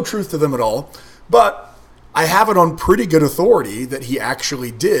was no truth to them at all, but I have it on pretty good authority that he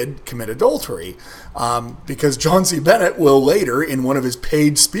actually did commit adultery, because John C. Bennett will later, in one of his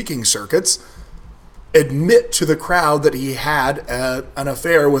paid speaking circuits, admit to the crowd that he had an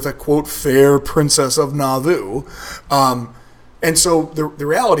affair with a, quote, fair princess of Nauvoo. And so the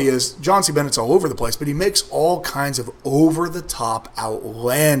reality is John C. Bennett's all over the place, but he makes all kinds of over-the-top,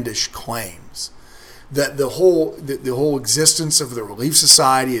 outlandish claims. That the whole existence of the Relief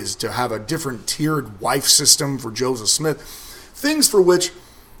Society is to have a different tiered wife system for Joseph Smith, things for which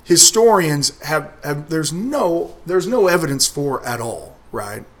historians have there's no evidence for at all,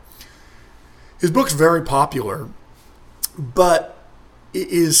 right? His book's very popular, but it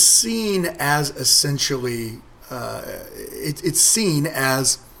is seen as essentially, it's seen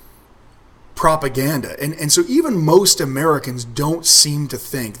as propaganda. And so even most Americans don't seem to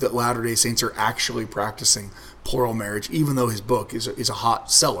think that Latter-day Saints are actually practicing plural marriage, even though his book is a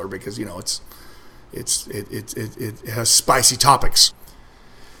hot seller because, it has spicy topics.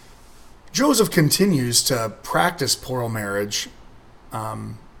 Joseph continues to practice plural marriage,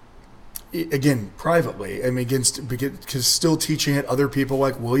 again, privately. I mean, because still teaching it. Other people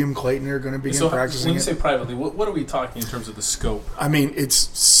like William Clayton are going to begin practicing it. When you say privately, what are we talking in terms of the scope? I mean, it's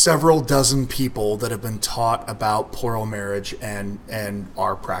several dozen people that have been taught about plural marriage and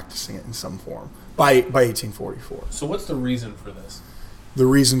are practicing it in some form by 1844. So what's the reason for this? The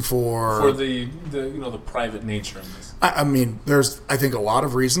reason for the private nature of this. I mean, there's, I think, a lot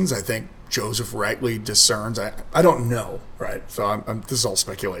of reasons. I think Joseph rightly discerns. I don't know, right? So this is all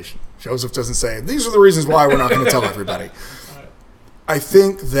speculation. Joseph doesn't say, these are the reasons why we're not going to tell everybody. Right. I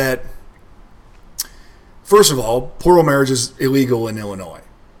think that, first of all, plural marriage is illegal in Illinois.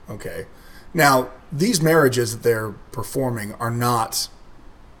 Okay. Now, these marriages that they're performing are not,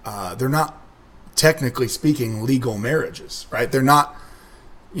 they're not, technically speaking, legal marriages, right? They're not,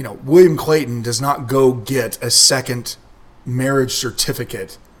 William Clayton does not go get a second marriage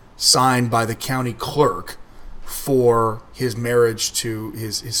certificate signed by the county clerk for his marriage to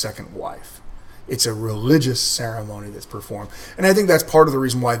his second wife. It's a religious ceremony that's performed. And I think that's part of the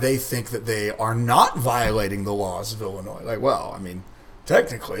reason why they think that they are not violating the laws of Illinois. Like, well, I mean,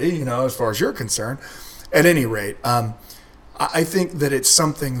 technically, as far as you're concerned. At any rate, I think that it's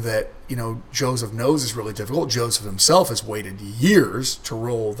something that, Joseph knows is really difficult. Joseph himself has waited years to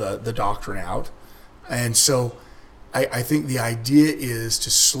roll the doctrine out. And so I think the idea is to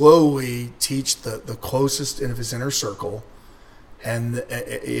slowly teach the closest of his inner circle and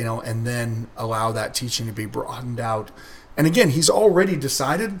then allow that teaching to be broadened out. And again, he's already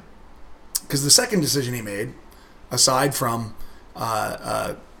decided, because the second decision he made, aside from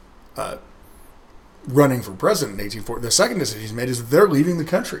running for president in 1840, the second decision he's made is that they're leaving the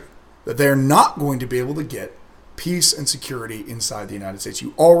country, that they're not going to be able to get peace and security inside the United States.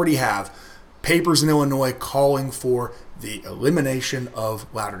 You already have papers in Illinois calling for the elimination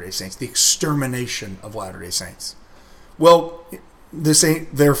of Latter-day Saints, the extermination of Latter-day Saints. Well, this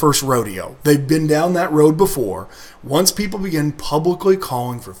ain't their first rodeo. They've been down that road before. Once people begin publicly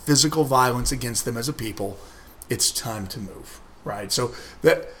calling for physical violence against them as a people, it's time to move, right? So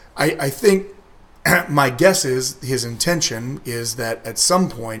that I think my guess is his intention is that at some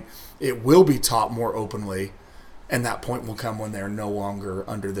point it will be taught more openly, and that point will come when they're no longer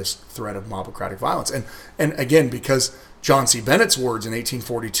under this threat of mobocratic violence. And again, because John C. Bennett's words in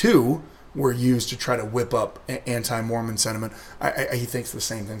 1842 were used to try to whip up anti-Mormon sentiment, he thinks the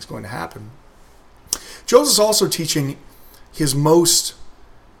same thing's going to happen. Joseph's also teaching his most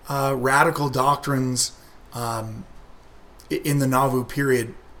radical doctrines in the Nauvoo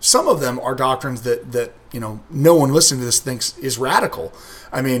period. Some of them are doctrines that no one listening to this thinks is radical.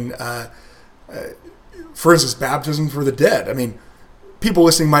 I mean, for instance, baptism for the dead. I mean, people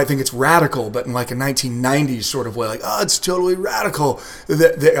listening might think it's radical, but in like a 1990s sort of way, like, oh, it's totally radical.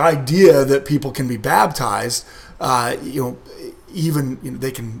 The idea that people can be baptized, even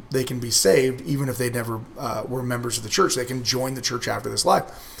they can be saved, even if they never were members of the church. They can join the church after this life.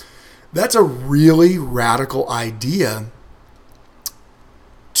 That's a really radical idea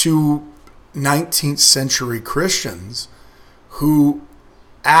to 19th century Christians who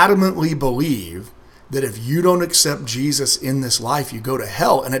adamantly believe that if you don't accept Jesus in this life, you go to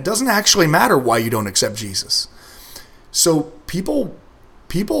hell. And it doesn't actually matter why you don't accept Jesus. So people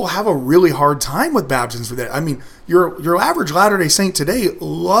have a really hard time with baptism for the dead. I mean, your average Latter-day Saint today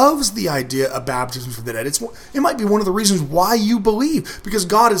loves the idea of baptism for the dead. It might be one of the reasons why you believe, because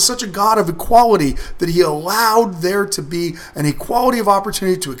God is such a God of equality that he allowed there to be an equality of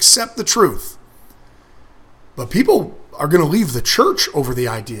opportunity to accept the truth. But people are going to leave the church over the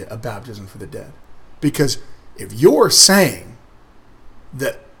idea of baptism for the dead. Because if you're saying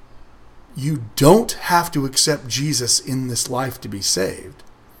that you don't have to accept Jesus in this life to be saved,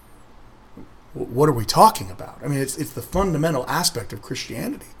 what are we talking about? I mean, it's the fundamental aspect of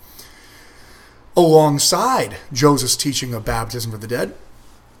Christianity. Alongside Joseph's teaching of baptism for the dead,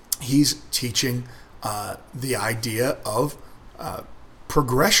 he's teaching the idea of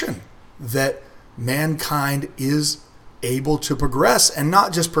progression, that mankind is able to progress, and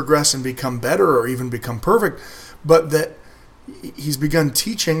not just progress and become better or even become perfect, but that he's begun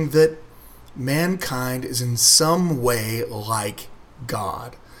teaching that mankind is in some way like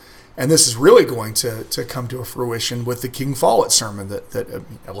God. And this is really going to come to a fruition with the King Follett sermon that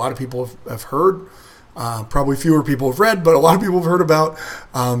a lot of people have heard. Probably fewer people have read, but a lot of people have heard about,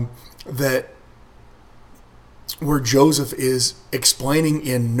 that where Joseph is explaining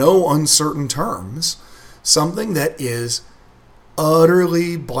in no uncertain terms something that is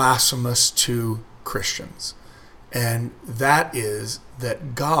utterly blasphemous to Christians. And that is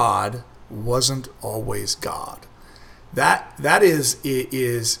that God wasn't always God. It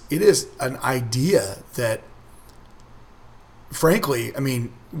is an idea that, frankly, I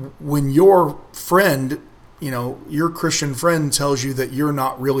mean, when your friend, your Christian friend tells you that you're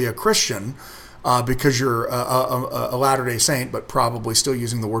not really a Christian because you're a Latter-day Saint, but probably still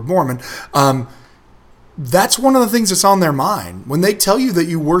using the word Mormon, that's one of the things that's on their mind. When they tell you that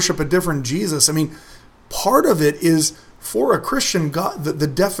you worship a different Jesus, I mean, part of it is, for a Christian, God, the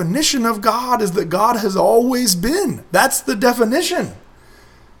definition of God is that God has always been. That's the definition.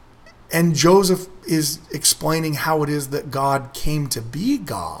 And Joseph is explaining how it is that God came to be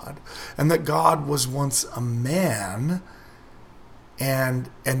God, and that God was once a man, and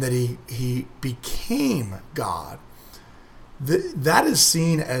that he became God. That is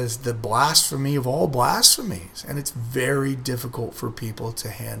seen as the blasphemy of all blasphemies, and it's very difficult for people to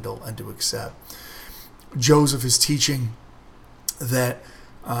handle and to accept. Joseph is teaching that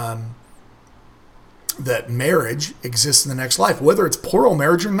that marriage exists in the next life, whether it's plural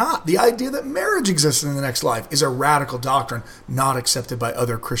marriage or not. The idea that marriage exists in the next life is a radical doctrine not accepted by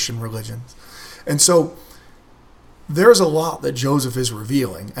other Christian religions. And so there's a lot that Joseph is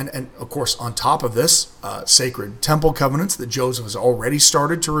revealing. And of course, on top of this, sacred temple covenants that Joseph has already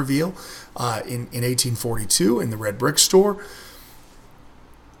started to reveal in 1842 in the red brick store.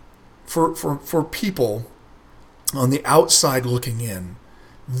 For people on the outside looking in,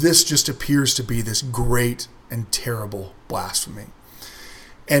 this just appears to be this great and terrible blasphemy.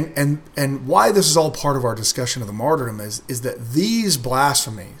 And why this is all part of our discussion of the martyrdom is that these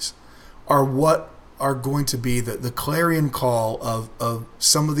blasphemies are what are going to be the clarion call of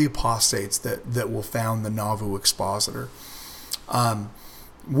some of the apostates that will found the Nauvoo Expositor.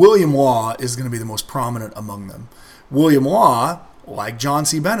 William Law is going to be the most prominent among them. William Law, like John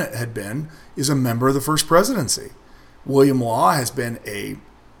C. Bennett had been, is a member of the First Presidency. William Law has been a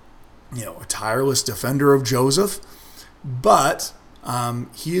tireless defender of Joseph, but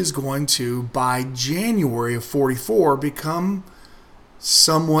he is going to, by January of 44, become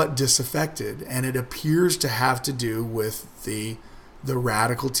somewhat disaffected, and it appears to have to do with the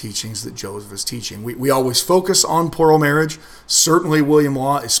radical teachings that Joseph is teaching. We always focus on plural marriage. Certainly William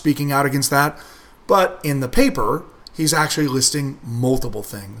Law is speaking out against that, but in the paper, he's actually listing multiple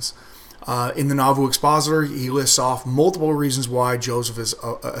things. In the Nauvoo Expositor, he lists off multiple reasons why Joseph is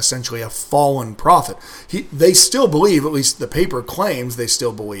essentially a fallen prophet. They still believe, at least the paper claims they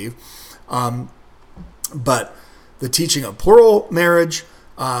still believe, but the teaching of plural marriage,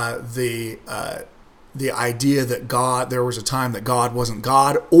 the idea that there was a time that God wasn't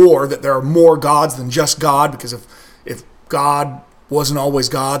God, or that there are more gods than just God, because if God wasn't always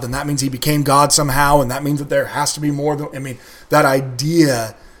God, then that means he became God somehow, and that means that there has to be more than, that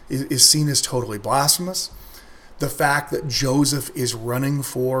idea is seen as totally blasphemous. The fact that Joseph is running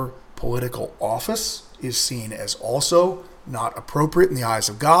for political office is seen as also not appropriate in the eyes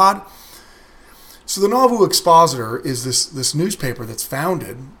of God. So the Nauvoo Expositor is this newspaper that's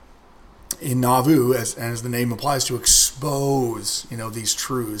founded in Nauvoo, as the name implies, to expose these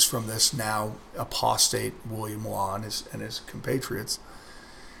truths from this now apostate William Law and his compatriots.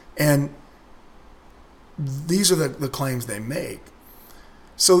 And these are the claims they make.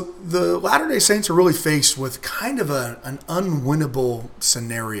 So the Latter-day Saints are really faced with kind of an unwinnable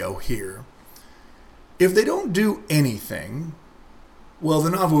scenario here. If they don't do anything, well,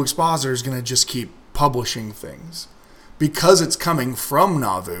 the Nauvoo Expositor is going to just keep publishing things. Because it's coming from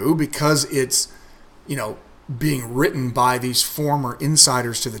Nauvoo, because it's, being written by these former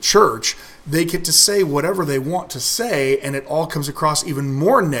insiders to the church, they get to say whatever they want to say, and it all comes across even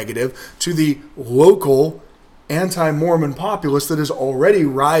more negative to the local anti-Mormon populace that is already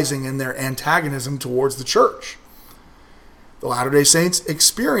rising in their antagonism towards the church. The Latter-day Saints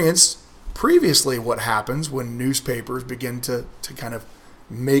experienced previously what happens when newspapers begin to kind of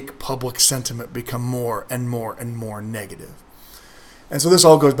make public sentiment become more and more and more negative. And so this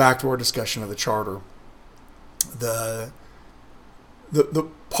all goes back to our discussion of the charter. The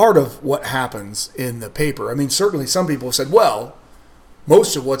part of what happens in the paper, certainly some people have said, well,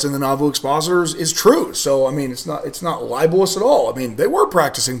 most of what's in the Nauvoo Expositor is true. So, it's not libelous at all. They were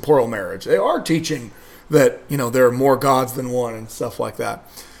practicing plural marriage. They are teaching that, there are more gods than one and stuff like that.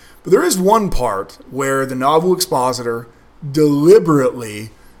 But there is one part where the Nauvoo Expositor deliberately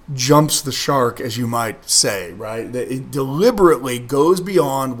jumps the shark, as you might say, right? That it deliberately goes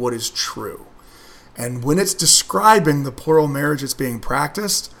beyond what is true. And when it's describing the plural marriage that's being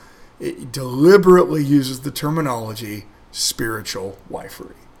practiced, it deliberately uses the terminology spiritual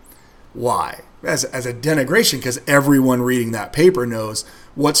wifery. Why? As a denigration, because everyone reading that paper knows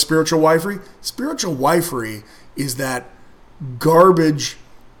what's spiritual wifery. Spiritual wifery is that garbage,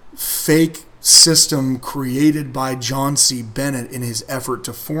 fake system created by John C. Bennett in his effort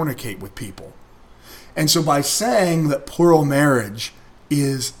to fornicate with people. And so by saying that the plural marriage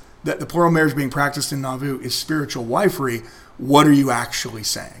being practiced in Nauvoo is spiritual wifery, what are you actually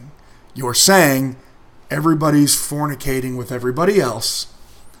saying? You're saying everybody's fornicating with everybody else,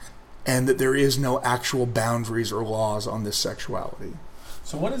 and that there is no actual boundaries or laws on this sexuality.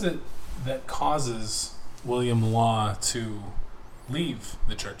 So what is it that causes William Law to leave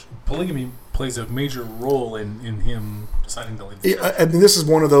the church? Polygamy plays a major role in him deciding to leave the church. I mean, this is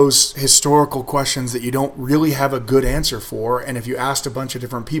one of those historical questions that you don't really have a good answer for, and if you asked a bunch of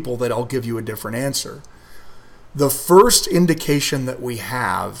different people, they'd all give you a different answer. The first indication that we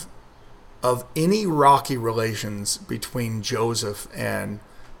have of any rocky relations between Joseph and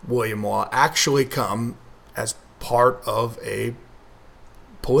William Law actually come as part of a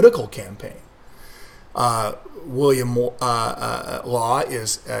political campaign. William Law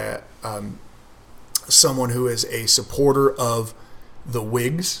is someone who is a supporter of the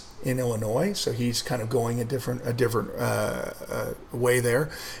Whigs in Illinois, so he's kind of going a different way there.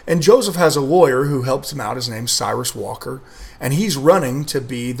 And Joseph has a lawyer who helps him out. His name's Cyrus Walker, and he's running to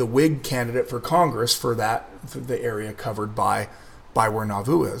be the Whig candidate for Congress for the area covered by where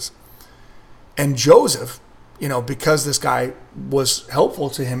Nauvoo is. And Joseph, because this guy was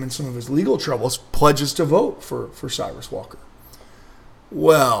helpful to him in some of his legal troubles, pledges to vote for Cyrus Walker.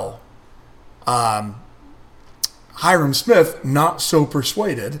 Well, Hiram Smith, not so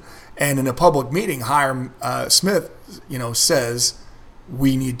persuaded, and in a public meeting, Hiram Smith, says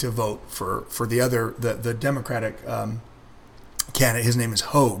we need to vote for the Democratic candidate. His name is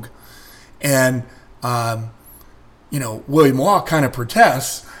Hogue, and William Law kind of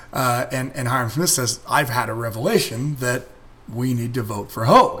protests, and Hiram Smith says, I've had a revelation that we need to vote for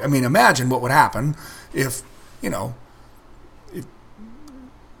Hogue. I mean, imagine what would happen if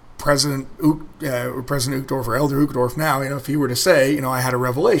President Uchtdorf or Elder Uchtdorf now, if he were to say, I had a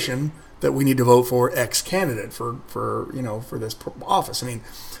revelation that we need to vote for X candidate for this office. I mean,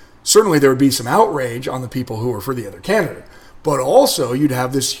 certainly there would be some outrage on the people who are for the other candidate, but also you'd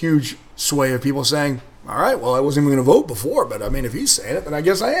have this huge sway of people saying, all right, well, I wasn't even going to vote before, but I mean, if he's saying it, then I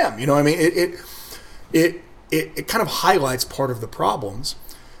guess I am. It kind of highlights part of the problems,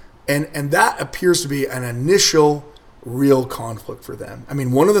 and that appears to be an initial real conflict for them. I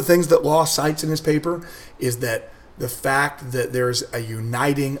mean, one of the things that Law cites in his paper is that the fact that there's a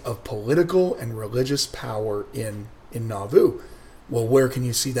uniting of political and religious power in Nauvoo. Well, where can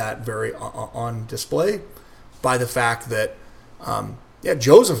you see that very on display? By the fact that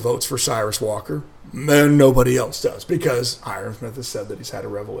Joseph votes for Cyrus Walker, and nobody else does, because Hiram Smith has said that he's had a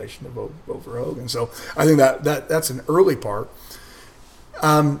revelation to vote for Hogue. And so I think that's an early part.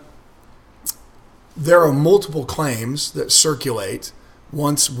 There are multiple claims that circulate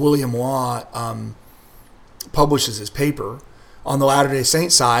once William Law publishes his paper. On the Latter-day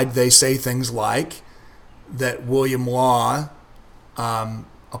Saint side, they say things like that William Law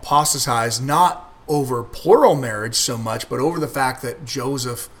apostatized not over plural marriage so much, but over the fact that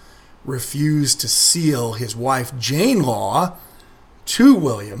Joseph refused to seal his wife Jane Law to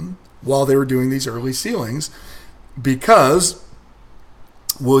William while they were doing these early sealings, because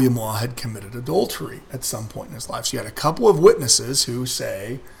William Law had committed adultery at some point in his life. So you had a couple of witnesses who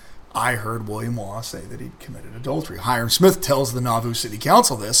say, I heard William Law say that he'd committed adultery. Hiram Smith tells the Nauvoo City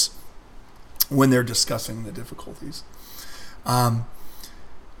Council this when they're discussing the difficulties. On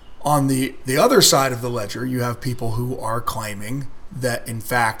the other side of the ledger, you have people who are claiming that, in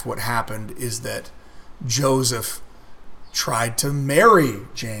fact, what happened is that Joseph tried to marry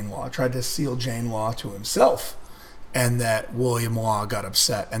Jane Law, tried to seal Jane Law to himself, and that William Law got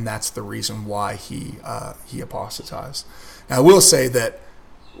upset, and that's the reason why he apostatized. Now, I will say that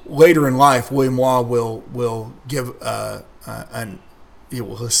later in life, William Law will give he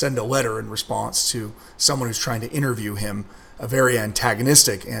will send a letter in response to someone who's trying to interview him, a very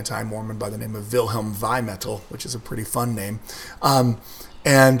antagonistic anti-Mormon by the name of Wilhelm Weimettel, which is a pretty fun name,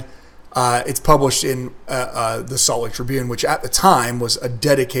 and it's published in the Salt Lake Tribune, which at the time was a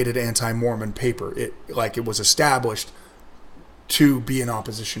dedicated anti-Mormon paper. It was established to be in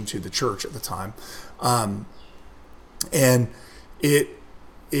opposition to the church at the time, and it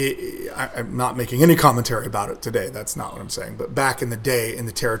I'm not making any commentary about it today. That's not what I'm saying. But back in the day, in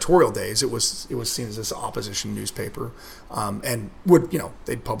the territorial days, it was seen as this opposition newspaper, and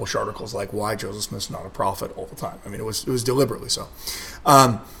they'd publish articles like "Why Joseph Smith's Not a Prophet" all the time. I mean, it was deliberately so.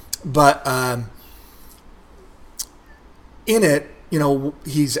 But in it,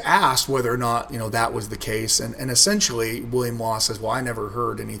 he's asked whether or not that was the case, and essentially William Law says, "Well, I never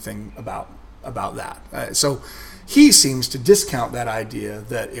heard anything about that." So he seems to discount that idea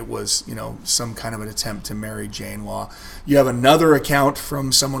that it was, some kind of an attempt to marry Jane Law. You have another account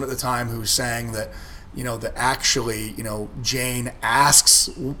from someone at the time who's saying that, that actually, Jane asks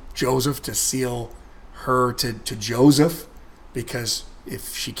Joseph to seal her to Joseph, because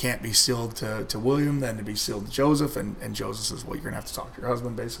if she can't be sealed to William, then to be sealed to Joseph. And Joseph says, well, you're going to have to talk to your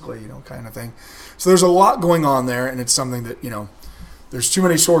husband, basically, kind of thing. So there's a lot going on there, and it's something that, there's too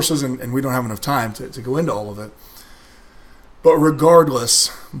many sources, and we don't have enough time to go into all of it. But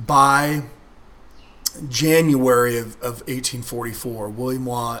regardless, by January of 1844, William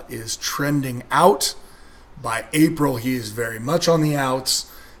Law is trending out. By April, he is very much on the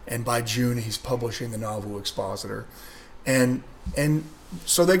outs. And by June, he's publishing the Nauvoo Expositor. And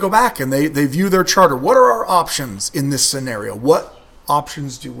so they go back and they view their charter. What are our options in this scenario? What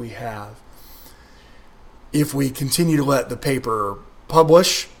options do we have? If we continue to let the paper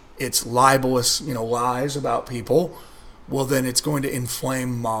publish its libelous, lies about people, well, then it's going to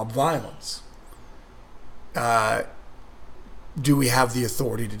inflame mob violence. Do we have the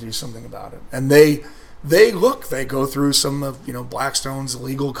authority to do something about it? And they go through some of, Blackstone's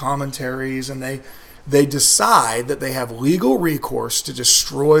legal commentaries, and they decide that they have legal recourse to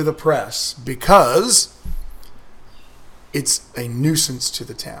destroy the press because it's a nuisance to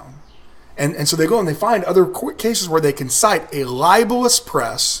the town. And so they go and they find other court cases where they can cite a libelous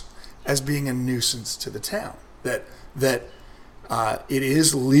press as being a nuisance to the town. That it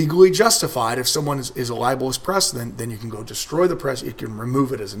is legally justified. If someone is a libelous press, then you can go destroy the press. You can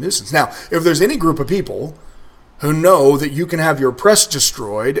remove it as a nuisance. Now, if there's any group of people who know that you can have your press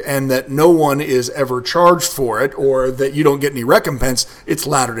destroyed and that no one is ever charged for it, or that you don't get any recompense, it's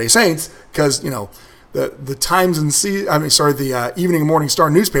Latter-day Saints, because the Times and the Evening and Morning Star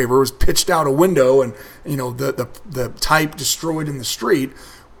newspaper was pitched out a window, and the type destroyed in the street.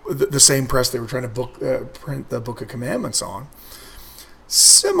 The same press they were trying to print the Book of Commandments on.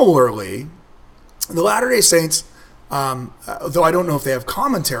 Similarly, the Latter-day Saints, though I don't know if they have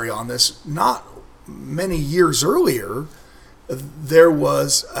commentary on this, not many years earlier, there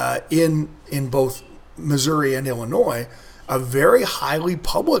was in both Missouri and Illinois a very highly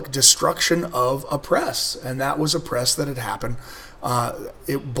public destruction of a press, and that was a press that had happened.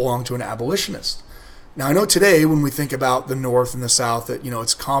 It belonged to an abolitionist. Now, I know today when we think about the North and the South that,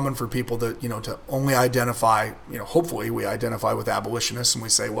 it's common for people that, to only identify, hopefully we identify with abolitionists and we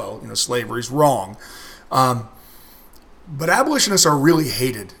say, well, slavery's wrong. But abolitionists are really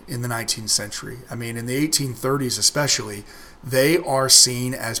hated in the 19th century. I mean, in the 1830s especially, they are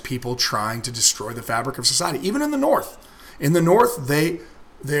seen as people trying to destroy the fabric of society, even in the North. In the North,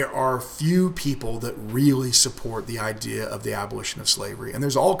 there are few people that really support the idea of the abolition of slavery. And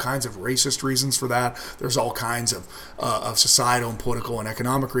there's all kinds of racist reasons for that. There's all kinds of societal and political and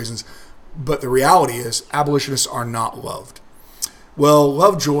economic reasons. But the reality is abolitionists are not loved. Well,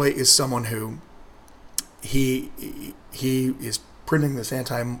 Lovejoy is someone who he is printing this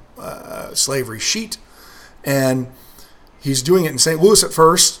anti-slavery sheet, and he's doing it in St. Louis at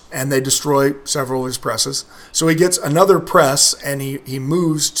first, and they destroy several of his presses. So he gets another press, and he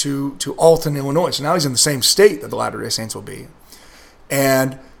moves to Alton, Illinois. So now he's in the same state that the Latter-day Saints will be.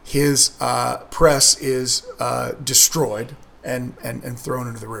 And his press is destroyed and thrown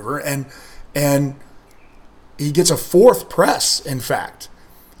into the river. And he gets a fourth press, in fact.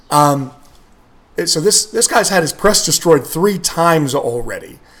 So this guy's had his press destroyed 3 times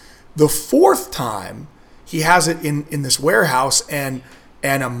already. The fourth time, he has it in this warehouse, and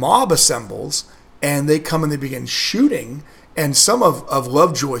a mob assembles, and they come and they begin shooting, and some of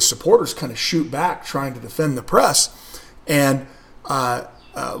Lovejoy's supporters kind of shoot back, trying to defend the press, and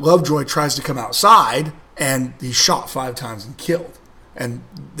Lovejoy tries to come outside, and he's shot 5 times and killed, and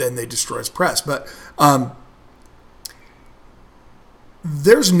then they destroy his press. But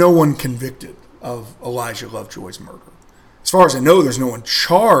there's no one convicted of Elijah Lovejoy's murder. As far as I know, there's no one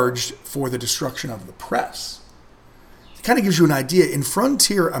charged for the destruction of the press. It kind of gives you an idea. In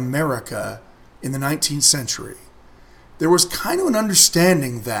frontier America in the 19th century, there was kind of an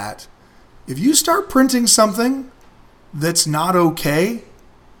understanding that if you start printing something that's not okay,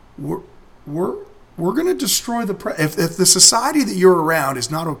 we're we're going to destroy the press. If the society that you're around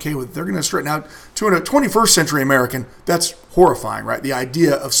is not okay with it, they're going to destroy it. Now, to a 21st century American, that's horrifying, right? The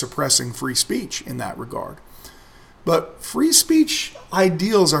idea of suppressing free speech in that regard. But free speech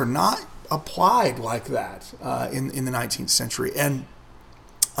ideals are not applied like that in the 19th century. And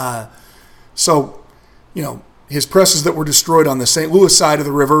so, his presses that were destroyed on the St. Louis side of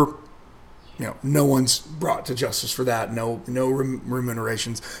the river, no one's brought to justice for that. No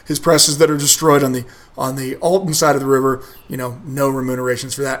remunerations. His presses that are destroyed on the Alton side of the river, no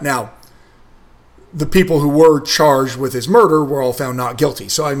remunerations for that. Now, the people who were charged with his murder were all found not guilty.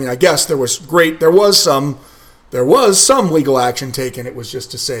 So, I guess there was some legal action taken. It was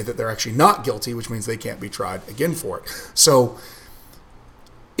just to say that they're actually not guilty, which means they can't be tried again for it. So,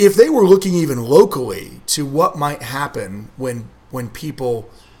 if they were looking even locally to what might happen when people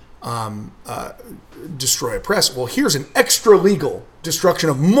destroy a press, well, here's an extra legal destruction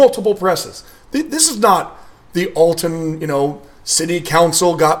of multiple presses. This is not the Alton, city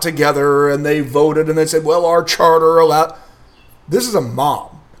council got together and they voted and they said, well, our charter allowed. This is a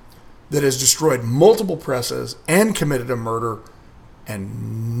mob that has destroyed multiple presses and committed a murder,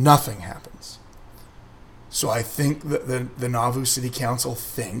 and nothing happens. So I think that the Nauvoo City Council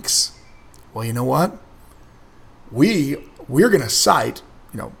thinks, well, you know what? We're going to cite,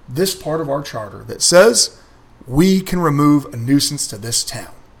 this part of our charter that says we can remove a nuisance to this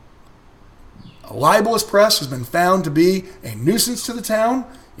town. A libelous press has been found to be a nuisance to the town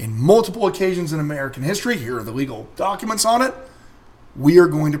in multiple occasions in American history. Here are the legal documents on it. We are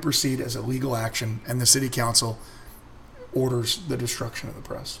going to proceed as a legal action, and the City Council orders the destruction of the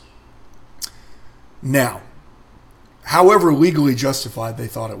press. Now, however legally justified they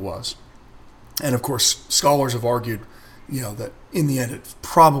thought it was, and of course scholars have argued, that in the end it's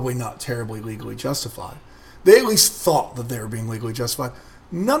probably not terribly legally justified. They at least thought that they were being legally justified.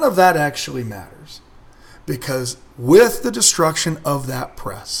 None of that actually matters, because with the destruction of that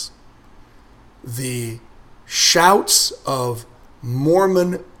press, the shouts of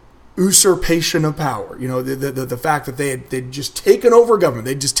Mormon usurpation of power, the fact that they'd just taken over government,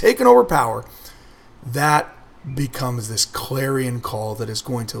 they'd just taken over power, that becomes this clarion call that is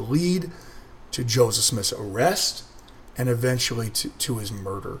going to lead to Joseph Smith's arrest and eventually to his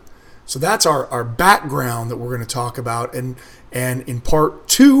murder. So that's our background that we're going to talk about. And in part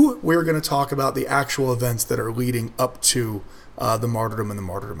 2, we're going to talk about the actual events that are leading up to the martyrdom and the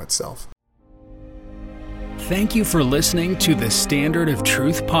martyrdom itself. Thank you for listening to the Standard of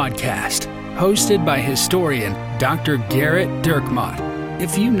Truth podcast, hosted by historian Dr. Garrett Dirkmaat.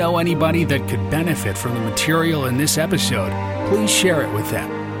 If you know anybody that could benefit from the material in this episode, please share it with them.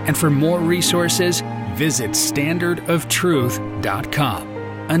 And for more resources, visit standardoftruth.com.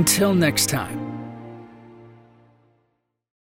 Until next time.